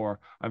or four.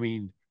 I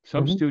mean,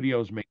 some Hmm.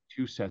 studios make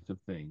two sets of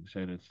things,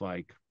 and it's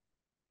like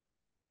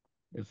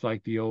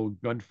the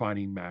old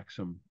gunfighting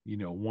maxim,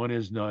 one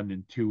is none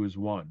and two is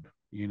one,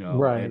 and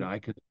Right. I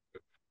could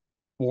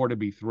four to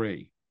be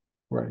three.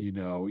 Right.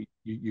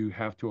 You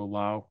have to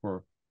allow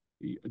for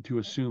to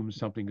assume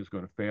something is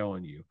going to fail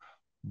on you.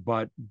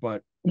 But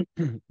but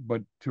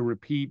to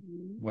repeat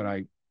what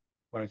I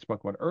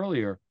spoke about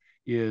earlier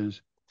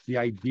is the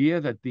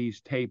idea that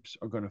these tapes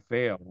are going to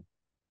fail.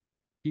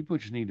 People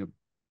just need to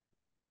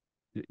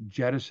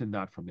jettison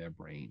that from their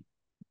brain.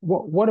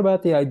 What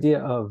about the idea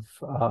of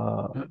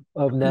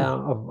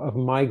now of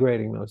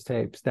migrating those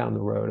tapes down the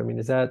road? I mean,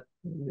 is that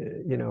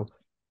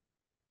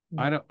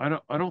I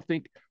don't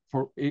think,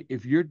 for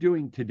if you're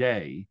doing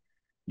today,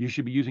 you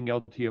should be using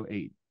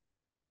LTO-8,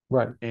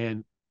 right?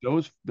 and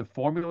the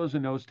formulas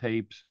in those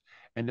tapes,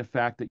 and the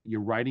fact that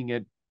you're writing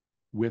it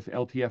with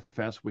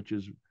LTFS, which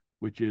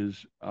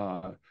is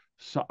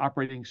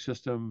operating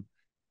system,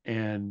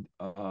 and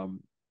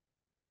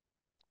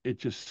it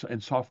just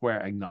and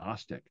software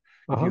agnostic.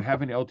 If you Uh-huh.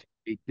 have an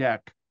LTO-8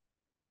 deck,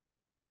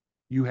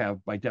 you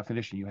have, by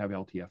definition, you have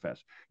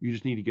LTFS. You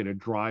just need to get a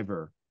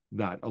driver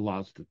that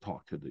allows to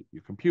talk to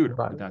your computer,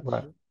 Right. but that's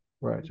Right.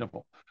 Right.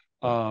 simple.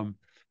 Right. Um,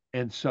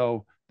 and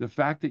so the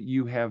fact that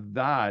you have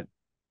that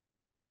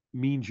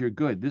means you're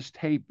good. This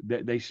tape,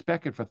 they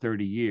spec it for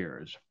 30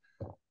 years.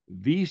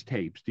 These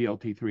tapes,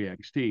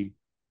 DLT3XT,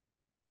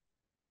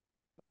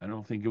 I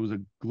don't think it was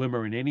a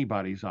glimmer in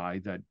anybody's eye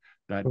that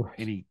Right.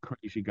 any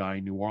crazy guy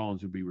in New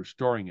Orleans would be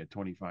restoring it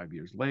 25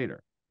 years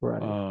later.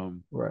 Right.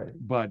 Um, Right.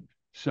 but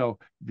so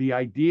the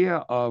idea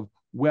of,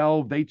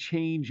 well, they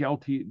change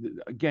LT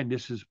again,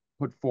 this is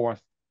put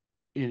forth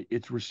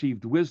it's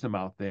received wisdom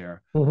out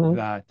there Hmm.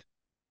 that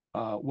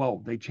well,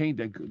 they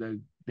changed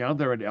now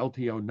they're at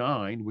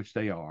LTO-9, which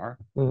they are.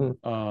 Hmm.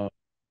 Uh,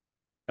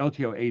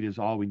 LTO-8 is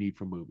all we need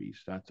for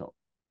movies. That's all.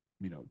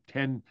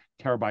 10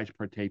 terabytes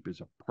per tape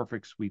is a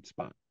perfect sweet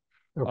spot.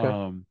 Okay.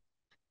 Um,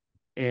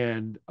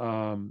 and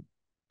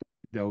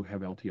they'll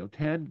have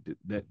LTO-10.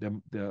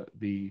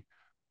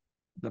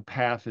 The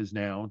path is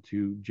now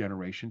to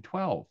generation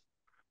 12.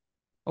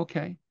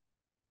 Okay,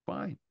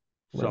 fine.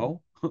 Right.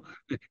 So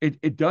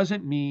it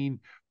doesn't mean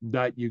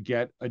that you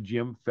get a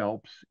Jim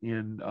Phelps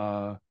in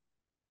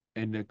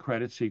the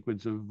credit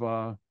sequence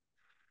of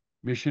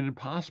Mission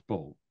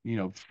Impossible.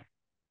 Yeah.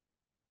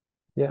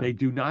 They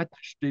do not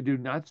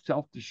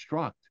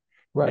self-destruct.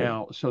 Right.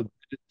 Now, so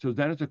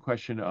then it's a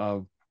question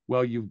of,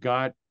 well, you've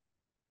got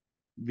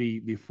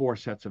the four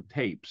sets of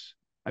tapes.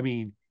 I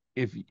mean,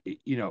 if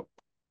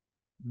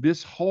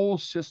this whole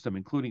system,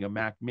 including a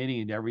Mac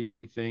Mini and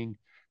everything,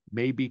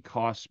 maybe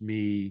cost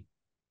me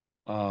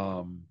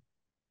um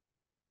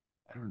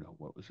I don't know,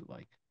 what was it,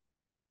 like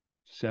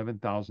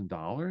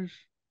 $7,000,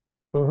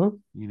 Hmm.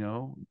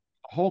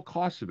 whole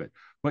cost of it.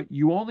 But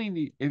you only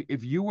need,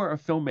 if you were a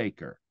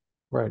filmmaker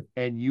Right.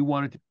 and you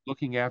wanted to be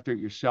looking after it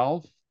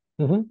yourself,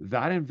 Hmm.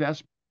 that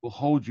investment will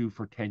hold you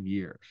for 10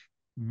 years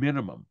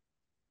minimum.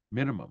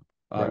 Minimum.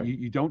 Right.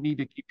 You don't need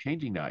to keep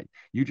changing that.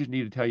 You just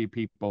need to tell your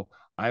people,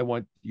 I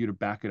want you to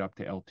back it up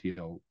to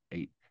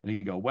LTO-8. And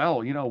you go, well,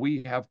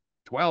 we have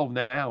 12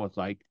 now. It's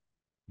like,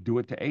 do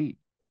it to 8.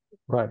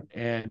 Right.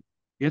 And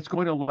it's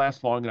going to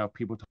last long enough.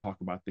 People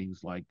talk about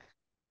things like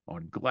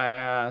on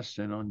glass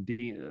and on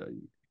you know,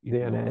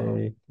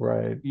 DNA.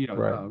 Right.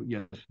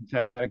 Right.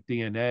 synthetic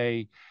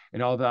DNA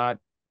and all that.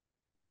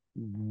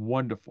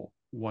 Wonderful,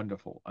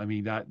 wonderful. I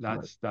mean, Right.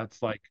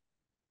 that's like,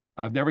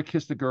 I've never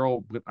kissed a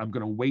girl, but I'm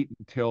going to wait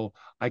until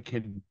I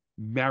can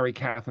marry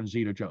Catherine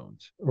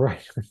Zeta-Jones.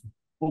 Right.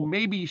 Well,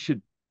 maybe you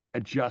should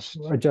adjust,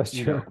 Adjust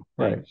your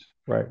right. things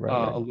Right. Right.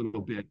 Right. a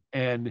little bit,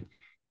 and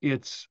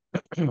it's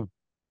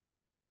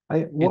I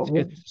it's what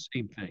it's the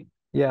same thing.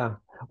 Yeah.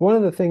 One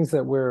of the things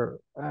that we're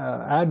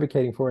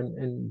advocating for,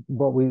 and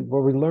what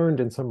we learned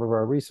in some of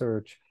our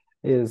research,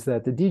 is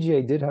that the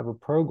DGA did have a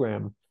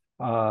program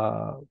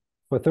uh,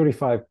 for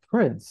 35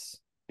 prints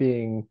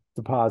being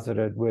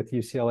deposited with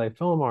UCLA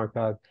Film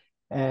Archive.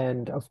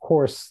 And of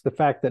course, the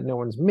fact that no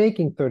one's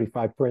making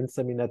 35 prints,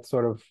 I mean, that's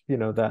sort of,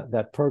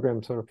 that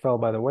program sort of fell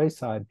by the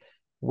wayside.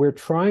 We're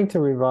trying to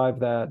revive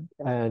that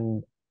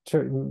and to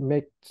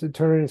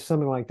turn it into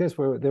something like this,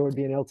 where there would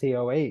be an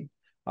LTO8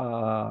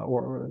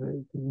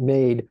 or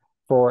made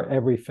for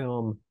every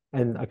film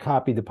and a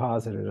copy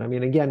deposited. I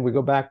mean, again, we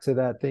go back to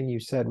that thing you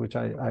said, which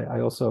I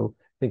also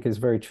think is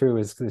very true,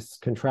 is this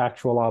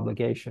contractual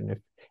obligation.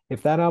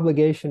 If that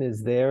obligation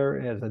is there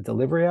as a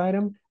delivery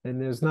item, then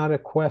there's not a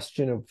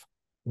question of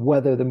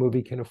whether the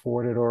movie can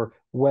afford it or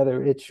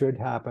whether it should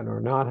happen or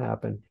not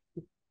happen.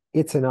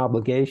 It's an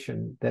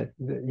obligation that,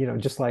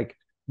 just like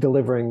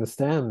delivering the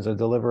stems or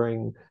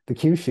delivering the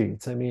cue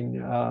sheets. I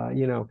mean,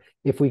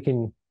 if we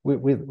can,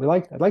 I'd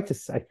like to,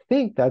 I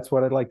think that's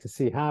what I'd like to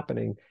see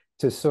happening,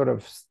 to sort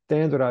of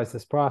standardize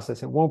this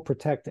process. It won't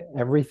protect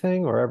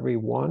everything or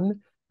everyone.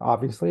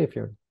 Obviously, if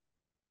you're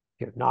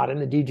not in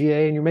the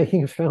DGA and you're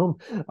making a film,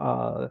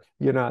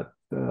 you're not,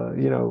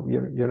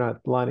 you're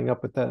not lining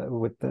up with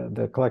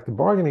the collective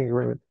bargaining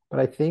agreement. But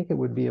I think it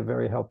would be a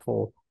very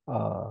helpful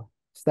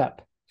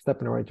step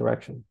in the right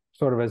direction.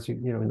 Sort of, as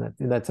in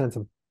that sense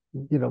of,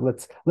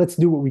 let's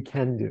do what we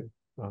can do.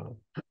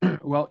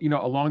 Well,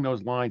 along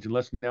those lines, and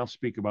let's now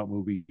speak about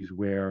movies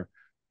where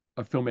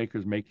a filmmaker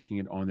is making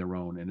it on their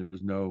own and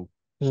there's no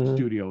Mhm.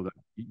 studio that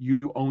you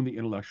own the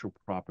intellectual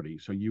property.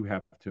 So you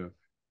have to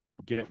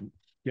get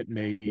get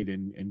made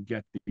and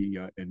get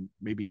the and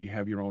maybe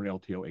have your own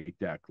LTO8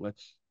 deck.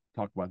 Let's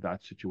talk about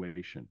that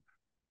situation.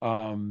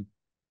 Um,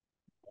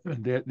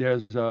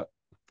 there's a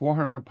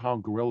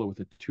 400-pound gorilla with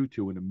a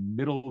tutu in the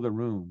middle of the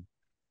room.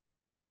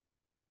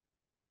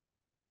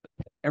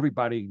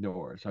 Everybody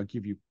ignores. I'll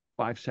give you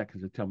 5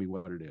 seconds to tell me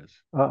what it is.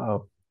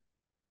 Uh-oh.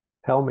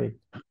 Tell me.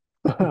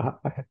 The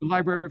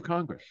Library of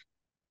Congress.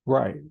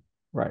 Right,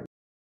 right.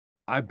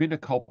 I've been to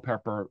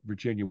Culpeper,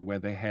 Virginia, where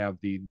they have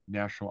the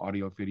National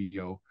Audio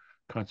Video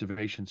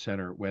Conservation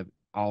Center with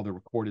all the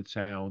recorded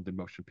sound and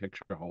motion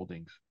picture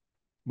holdings.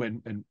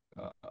 When and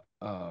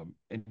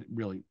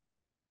really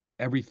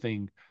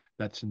everything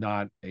that's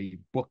not a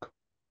book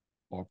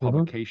or Hmm.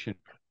 publication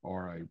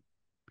or a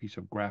piece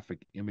of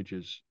graphic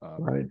images,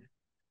 Right.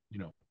 you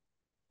know,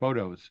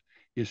 photos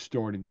is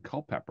stored in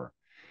Culpeper.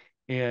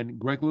 And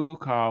Greg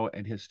Lukow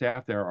and his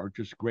staff there are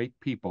just great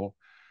people.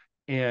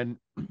 And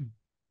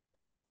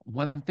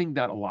one thing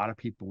that a lot of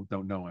people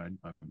don't know, and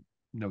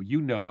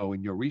know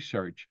in your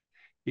research,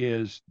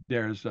 is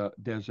there's a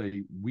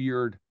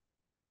weird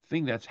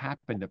thing that's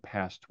happened the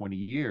past 20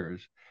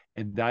 years,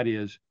 and that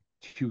is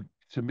to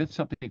submit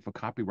something for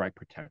copyright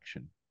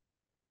protection.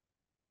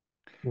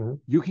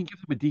 Mhm. You can give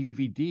them a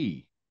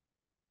DVD,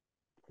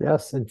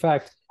 Yes. In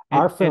fact, and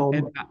our and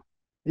and film,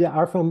 yeah,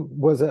 our film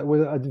was a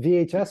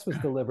VHS was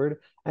delivered,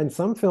 and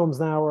some films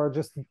now are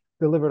just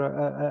delivered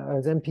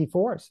as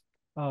MP4s.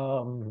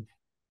 Um,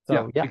 yeah,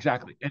 so yeah,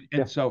 exactly. And yeah.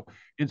 and so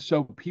and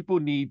so people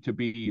need to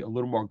be a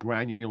little more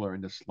granular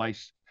and to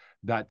slice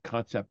that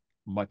concept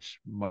much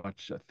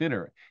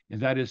thinner.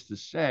 And that is to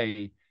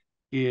say,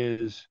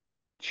 is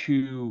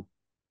to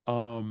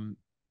um,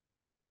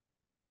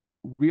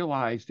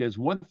 realize there's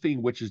one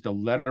thing which is the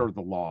letter of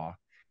the law,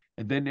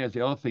 and then there's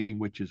the other thing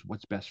which is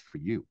what's best for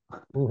you.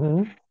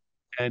 Hmm.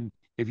 And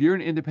if you're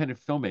an independent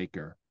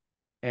filmmaker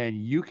and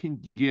you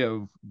can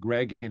give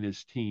Greg and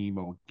his team,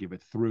 or give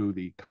it through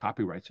the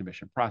copyright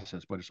submission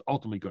process, but it's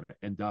ultimately going to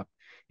end up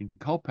in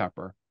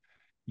Culpeper,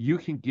 you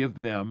can give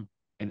them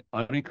an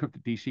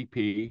unencrypted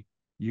DCP,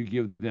 you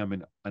give them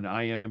an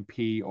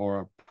IMP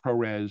or a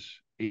ProRes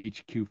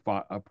HQ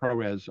file, a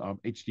ProRes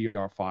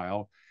HDR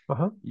file.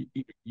 Uh-huh.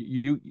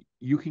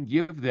 You can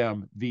give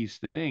them these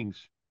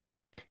things,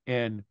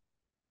 and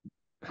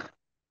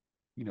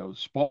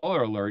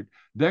spoiler alert,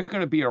 they're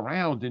going to be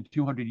around in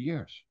 200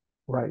 years.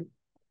 Right,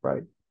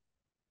 right,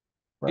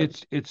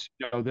 right. It's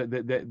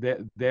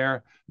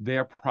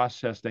their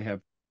process. They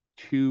have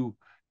two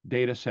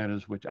data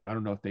centers, which I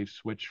don't know if they've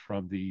switched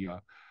from the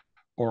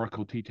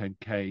Oracle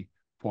T10K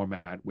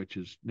format, which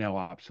is now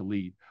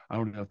obsolete. I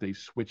don't know if they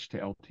switched to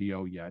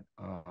LTO yet.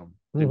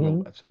 They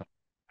will Hmm. at some point,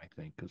 I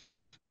think, because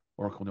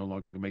Oracle no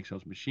longer makes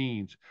those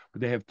machines.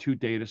 But they have two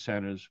data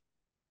centers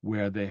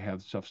where they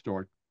have stuff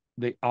stored.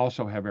 They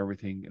also have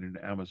everything in an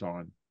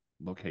Amazon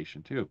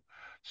location too.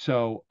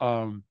 So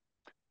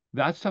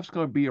that stuff's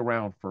going to be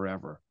around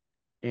forever.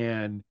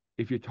 And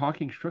if you're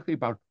talking strictly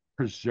about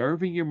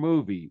preserving your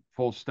movie,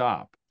 full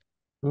stop,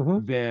 Hmm.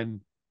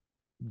 then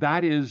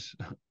that is,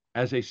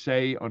 as they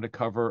say on the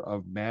cover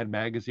of Mad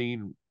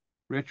Magazine,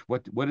 Rich,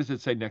 what does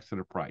it say next to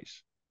the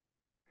price?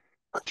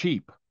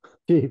 Cheap.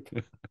 Cheap.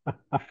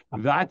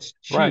 That's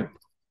Right, cheap.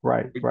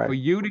 right, For right,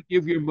 you to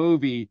give your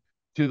movie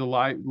to the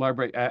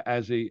library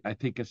as I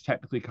think it's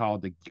technically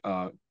called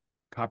the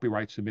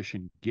copyright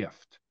submission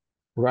gift,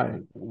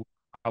 right,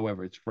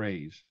 however it's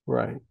phrased.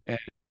 right. And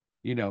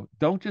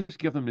don't just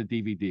give them the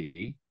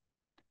DVD.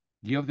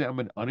 give them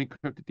an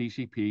unencrypted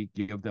DCP,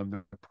 give them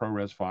the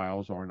ProRes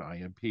files or an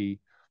IMP,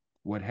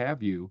 what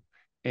have you,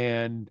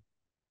 and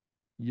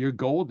you're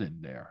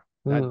golden there.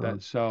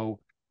 Mm. So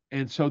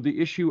the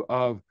issue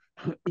of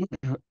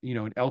an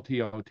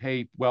LTO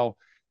tape, well,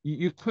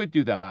 you could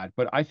do that,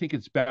 but I think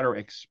it's better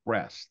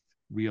expressed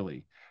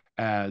really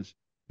as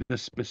the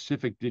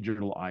specific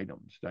digital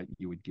items that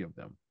you would give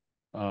them.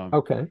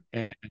 Okay.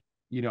 And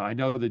I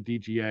know the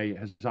DGA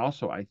has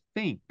also, I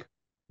think,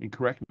 and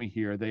correct me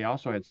here, they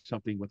also had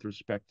something with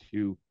respect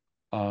to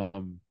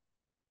um,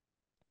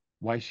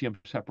 YCM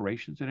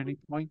separations at any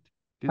point,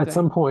 did At they?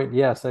 some point,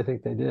 yes, I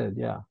think they did.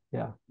 Yeah.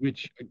 Yeah.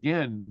 Which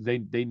again,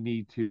 they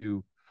need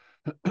to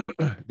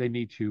they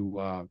need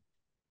to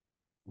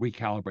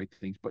recalibrate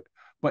things. But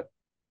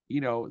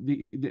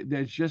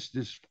there's just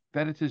this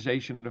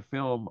fetishization of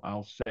film.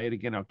 I'll say it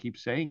again. I'll keep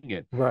saying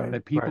it. Right. That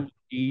Right. people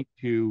need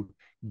to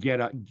get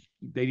a,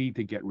 they need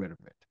to get rid of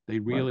it. They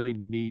Right.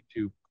 really need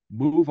to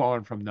move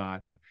on from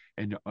that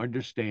and to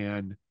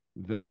understand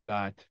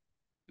that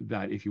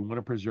that if you want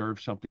to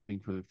preserve something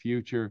for the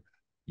future,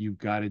 you've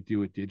got to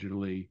do it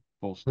digitally.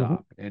 Full Hmm.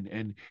 stop.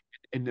 And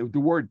the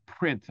word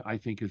print, I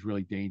think, is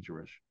really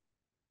dangerous,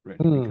 Rich,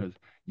 Mm. because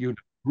you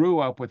grew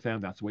up with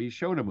them. That's the way you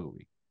showed a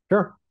movie.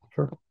 Sure.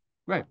 Sure.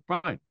 Right,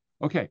 fine.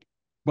 Okay.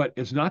 But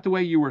it's not the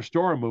way you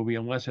restore a movie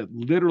unless it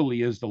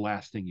literally is the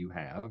last thing you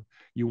have.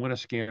 You want to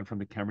scan from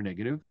the camera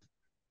negative,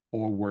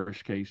 or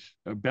worst case,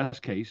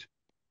 best case,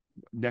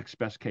 next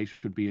best case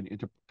would be an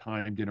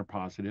timed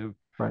interpositive,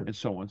 Right. and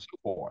so on and so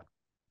forth.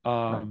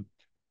 Right. Um,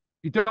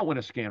 you don't want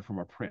to scan from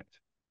a print.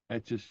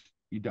 It's just,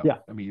 you don't. Yeah.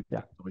 I mean, Yeah.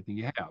 that's the only thing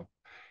you have.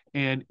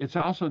 And it's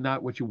also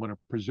not what you want to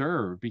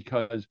preserve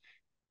because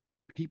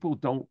people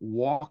don't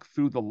walk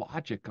through the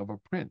logic of a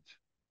print.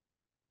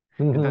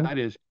 And Hmm. that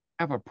is,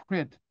 have a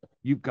print,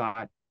 you've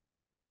got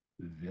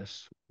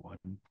this one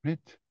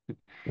print.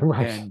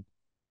 Right. And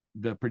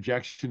the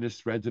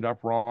projectionist threads it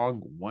up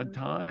wrong one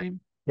time,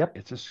 Yep.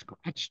 it's a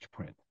scratched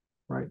print.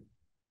 Right.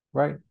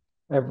 Right.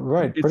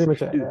 Right. Pretty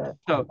It's much,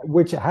 so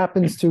which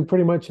happens to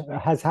pretty much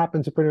has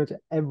happened to pretty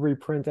much every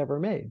print ever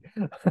made.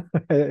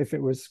 If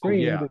it was oh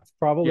screened, yeah, it's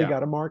probably yeah.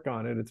 got a mark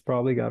on it. It's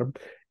probably got a,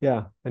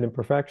 yeah, and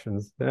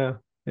imperfections. Yeah.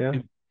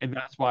 Yeah. And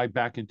that's why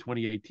back in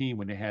 2018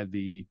 when they had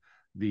the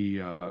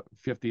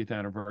 50th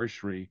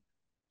anniversary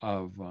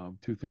of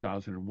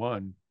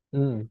 2001,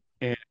 Mm.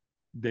 and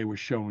they were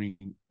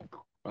showing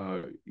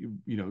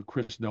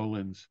Chris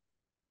Nolan's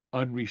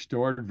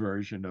unrestored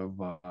version of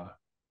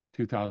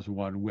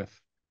 2001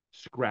 with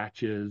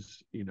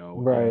scratches,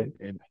 Right.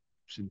 and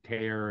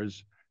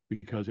tears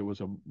because it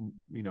was it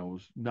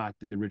was not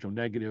the original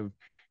negative.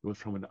 It was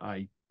from an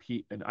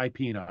IP and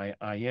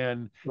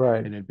IN,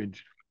 Right. and had been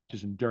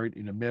just in dirt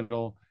in the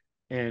middle.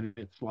 And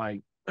it's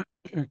like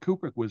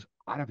Kubrick was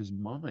out of his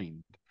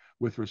mind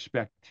with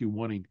respect to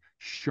wanting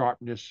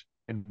sharpness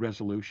and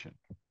resolution.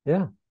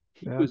 Yeah.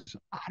 He Yeah. was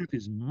out of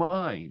his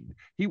mind.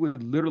 He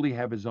would literally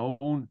have his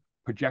own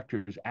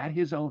projectors at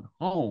his own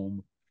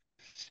home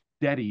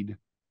steadied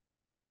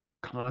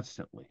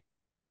constantly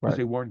because Right.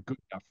 they weren't good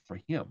enough for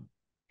him,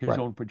 his Right.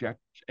 own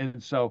projectors.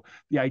 And so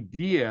the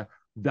idea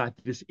that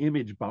this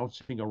image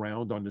bouncing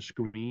around on the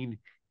screen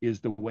is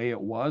the way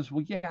it was,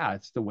 well, yeah,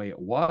 it's the way it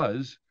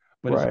was,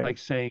 but it's Right. like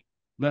saying,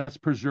 let's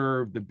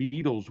preserve the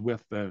Beatles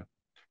with the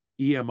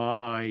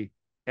EMI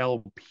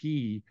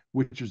LP,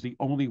 which is the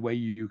only way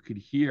you could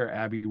hear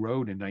Abbey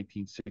Road in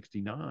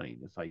 1969.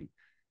 It's like,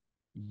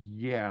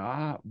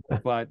 yeah,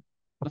 but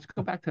let's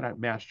go back to that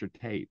master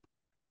tape.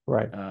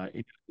 Right.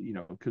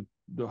 Because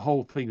the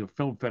whole thing of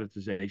film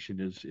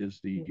fetishization is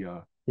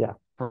the Yeah.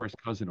 first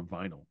cousin of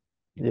vinyl.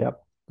 You know,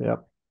 Yep.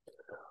 Yep.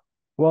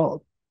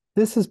 Well,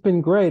 this has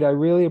been great. I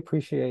really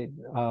appreciate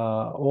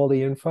all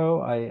the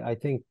info. I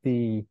think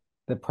the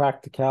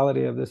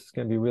practicality of this is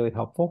going to be really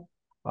helpful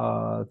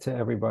to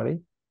everybody.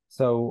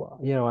 So,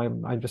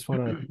 I just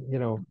want to,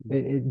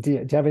 do you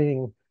have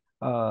anything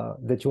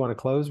that you want to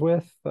close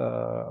with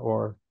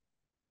or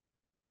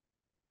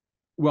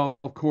well,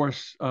 of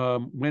course,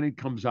 when it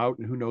comes out,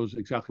 and who knows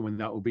exactly when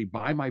that will be,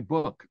 buy my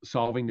book,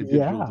 Solving the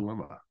Digital yeah.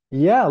 Dilemma.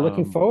 Yeah,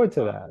 looking Um, forward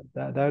to uh,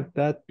 that.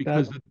 That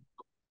because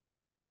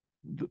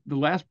the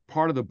last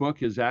part of the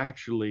book is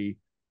actually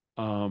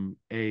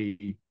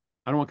a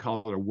I don't want to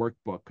call it a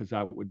workbook because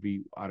that would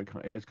be out of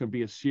it's going to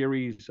be a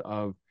series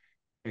of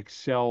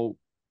Excel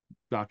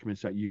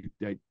documents that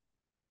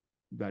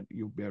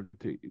you'll be able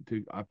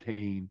to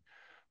obtain,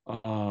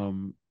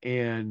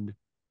 and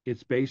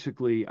it's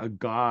basically a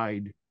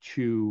guide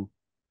to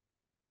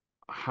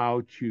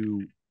how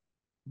to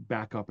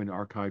back up and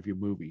archive your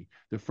movie.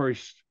 The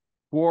first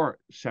four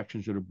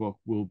sections of the book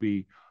will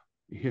be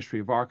a history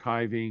of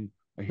archiving,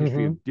 a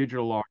history hmm of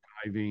digital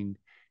archiving,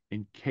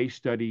 and case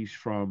studies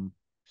from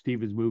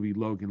Steven's movie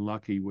Logan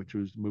Lucky, which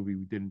was the movie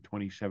we did in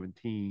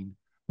 2017,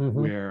 hmm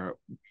where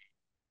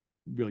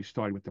really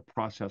started with the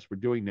process we're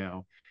doing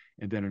now.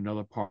 And then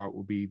another part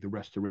will be the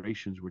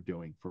restorations we're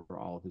doing for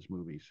all of his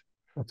movies.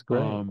 That's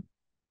great. Um,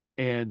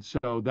 and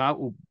so that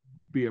will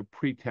be a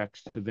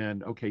pretext to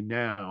then, okay,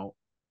 now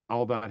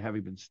all that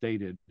having been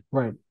stated,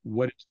 Right.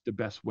 what is the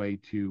best way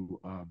to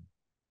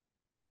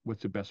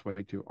what's the best way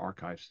to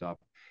archive stuff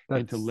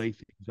and to That's lay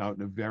things out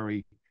in a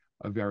very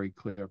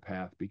clear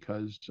path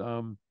because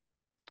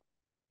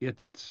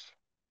it's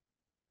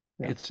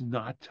yeah. it's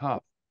not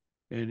tough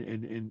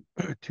and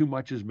too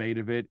much is made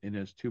of it and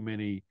there's too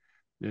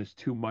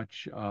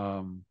much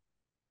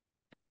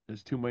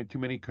there's too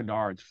many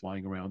canards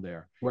flying around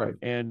there. Right.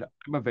 And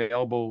I'm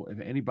available if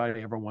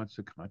anybody ever wants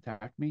to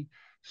contact me.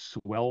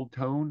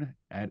 Swelltone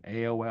at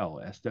AOL,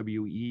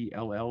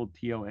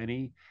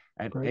 SWELLTONE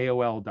at Great.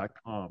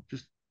 AOL.com.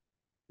 Just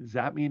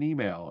zap me an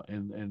email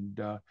and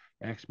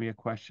ask me a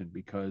question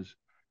because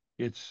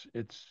it's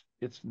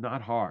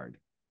not hard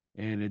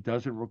and it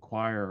doesn't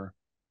require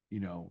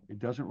it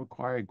doesn't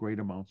require great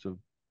amounts of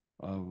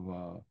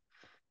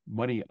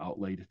money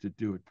outlay to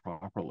do it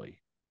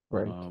properly.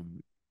 Right.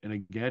 Um, and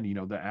again,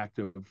 the act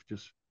of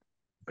just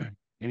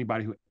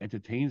anybody who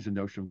entertains the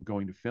notion of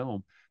going to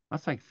film,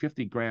 that's like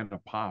 50 grand a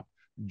pop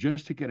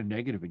just to get a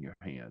negative in your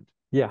hand.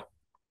 Yeah.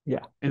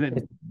 Yeah. And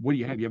then what do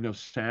you have? You have no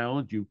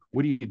sound.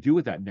 What do you do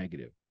with that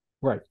negative?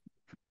 Right.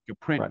 You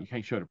print, Right. you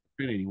can't show it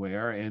print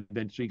anywhere. And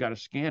then so you got to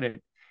scan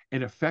it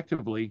and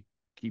effectively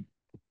keep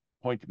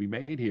point to be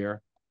made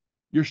here.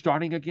 You're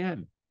starting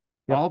again.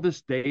 Yep. All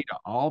this data,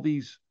 all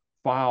these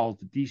files,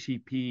 the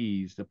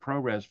DCPs, the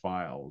ProRes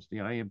files, the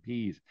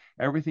IMPs,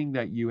 everything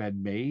that you had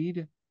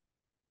made,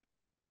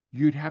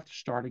 you'd have to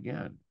start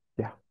again.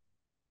 Yeah.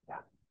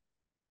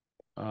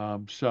 Yeah.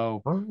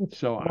 So, All right.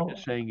 so I'm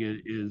just Well,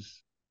 saying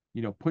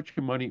put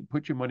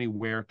your money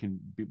where it can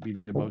be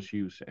the most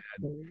use.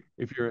 And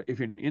if you're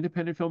an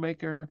independent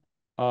filmmaker,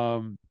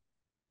 um,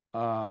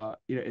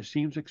 it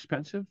seems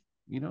expensive,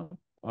 you know,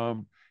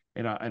 um,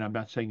 and I'm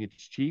not saying it's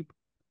cheap,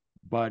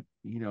 but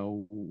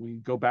we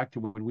go back to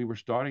when we were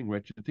starting,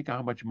 Rich, and think of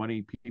how much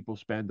money people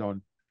spent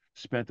on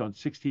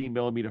 16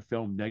 millimeter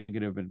film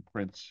negative and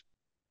prints,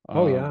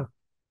 oh um, yeah.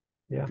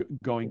 Yeah.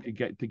 going to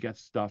get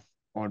stuff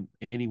on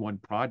any one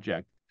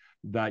project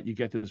that you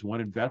get this one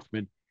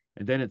investment,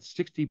 and then it's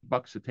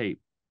 $60 a tape,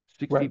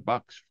 60 Right.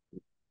 bucks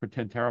for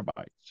 10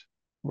 terabytes.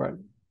 Right.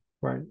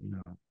 Right. You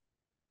know,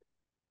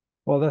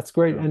 Well, that's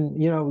great. so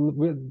And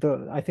with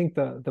I think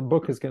the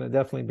book is going to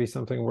definitely be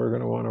something we're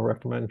going to want to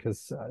recommend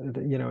because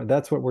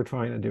that's what we're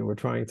trying to do. We're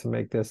trying to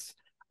make this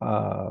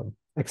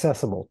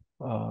accessible.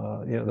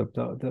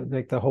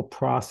 Make the whole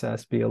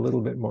process be a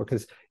little bit more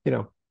because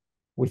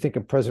we think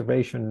of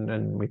preservation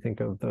and we think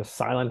of the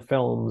silent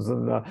films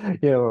and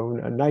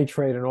the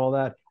nitrate and all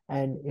that.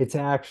 And it's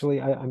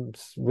actually I'm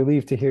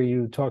relieved to hear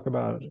you talk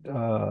about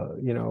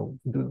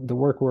the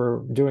work we're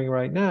doing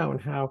right now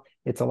and how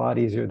it's a lot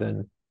easier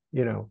than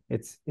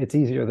it's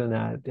easier than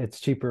that. It's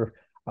cheaper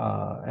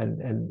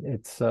and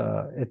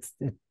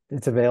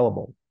it's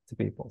available to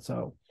people.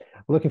 So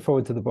looking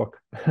forward to the book.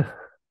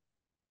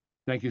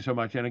 thank you so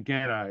much. And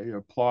again, I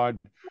applaud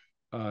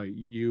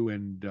you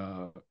and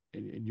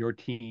your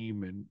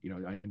team, and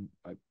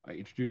I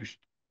introduced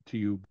to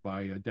you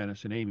by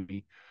Dennis and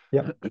Amy,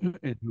 Yep.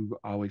 and who've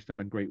always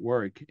done great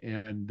work.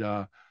 And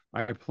I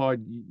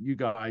applaud you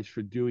guys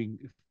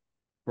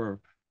for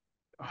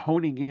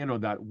honing in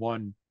on that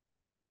one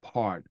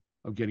part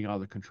of getting all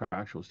the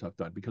contractual stuff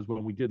done. Because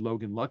when we did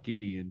Logan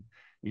Lucky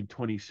in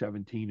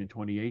 2017 and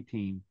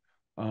 2018,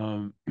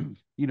 I'm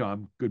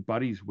good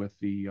buddies with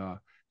the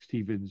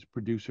Stevens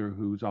producer,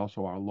 who's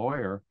also our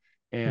lawyer.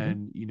 Mhm.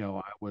 And,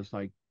 I was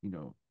like,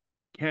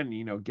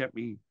 Ken, get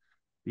me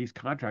these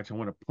contracts. I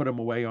want to put them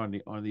away on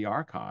the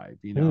archive,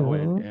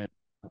 Mhm. and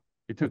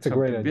it took That's a some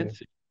great idea.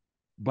 convincing.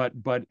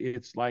 But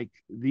it's like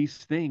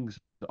these things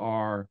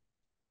are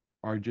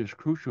just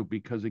crucial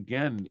because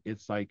again,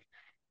 it's like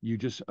you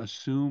just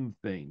assume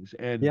things.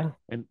 Yeah.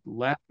 And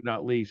last but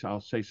not least,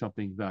 I'll say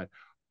something that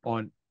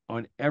on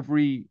on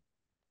every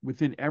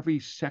within every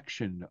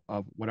section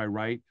of what I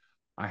write,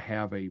 I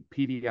have a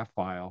PDF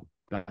file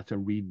that's a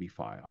README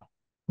file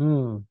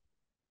Mm,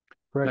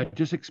 great. that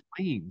just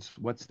explains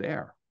what's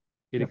there.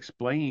 It Yep.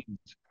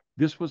 explains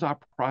this was our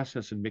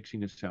process in mixing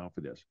the sound for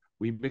this.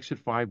 We mix it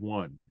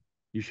 5-1.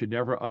 You should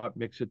never up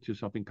mix it to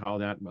something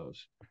called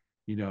Atmos.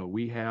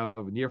 We have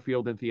near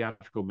field and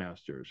theatrical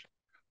masters.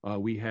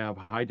 We have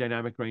high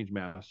dynamic range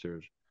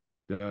masters.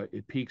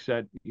 It peaks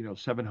at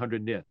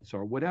 700 nits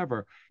or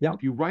whatever. Yep.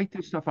 If you write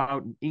this stuff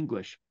out in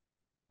English,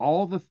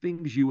 all the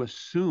things you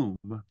assume,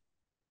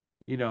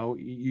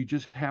 you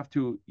just have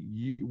to.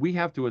 We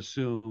have to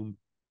assume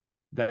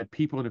that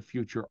people in the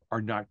future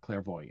are not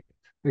clairvoyant,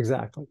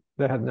 Exactly.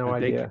 They had no that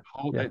they can idea.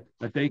 hold Yeah.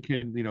 that they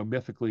can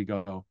mythically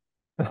go,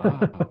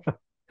 ah,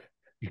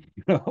 you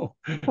know,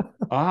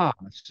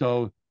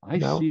 so I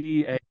No.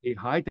 see a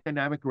high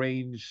dynamic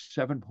range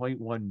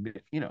 7.1,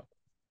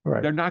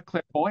 Right. they're not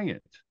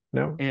clairvoyant.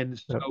 No. And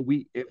No.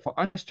 so for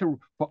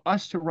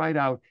us to write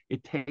out,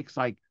 it takes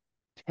like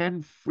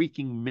 10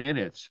 freaking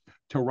minutes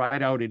to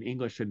write out in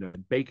English and to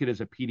bake it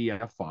as a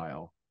PDF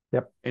file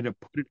Yep. and to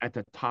put it at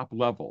the top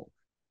level.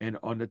 And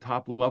on the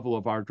top level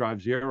of our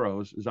Drive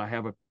Zeros is I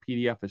have a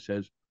PDF that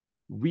says,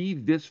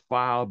 read this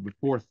file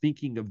before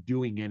thinking of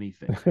doing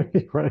anything.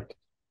 Right.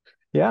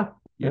 Yeah.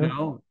 You Yeah.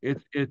 know,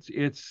 it's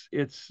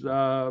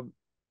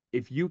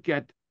if you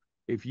get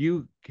if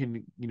you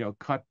can,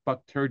 cut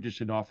Buck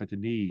Turgidson off at the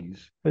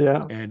knees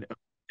Yeah, and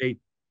they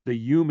the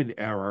human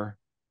error,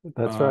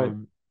 that's right.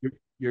 um,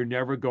 you're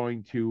never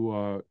going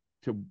to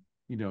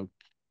you know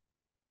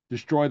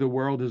destroy the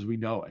world as we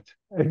know it.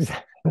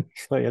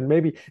 Exactly. And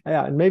maybe,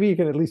 yeah, and maybe you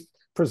can at least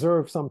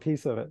preserve some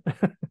piece of it.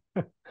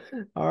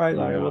 All right,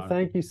 Larry. Well, Yeah.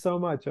 thank you so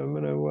much. I'm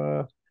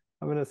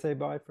gonna say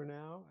bye for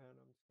now.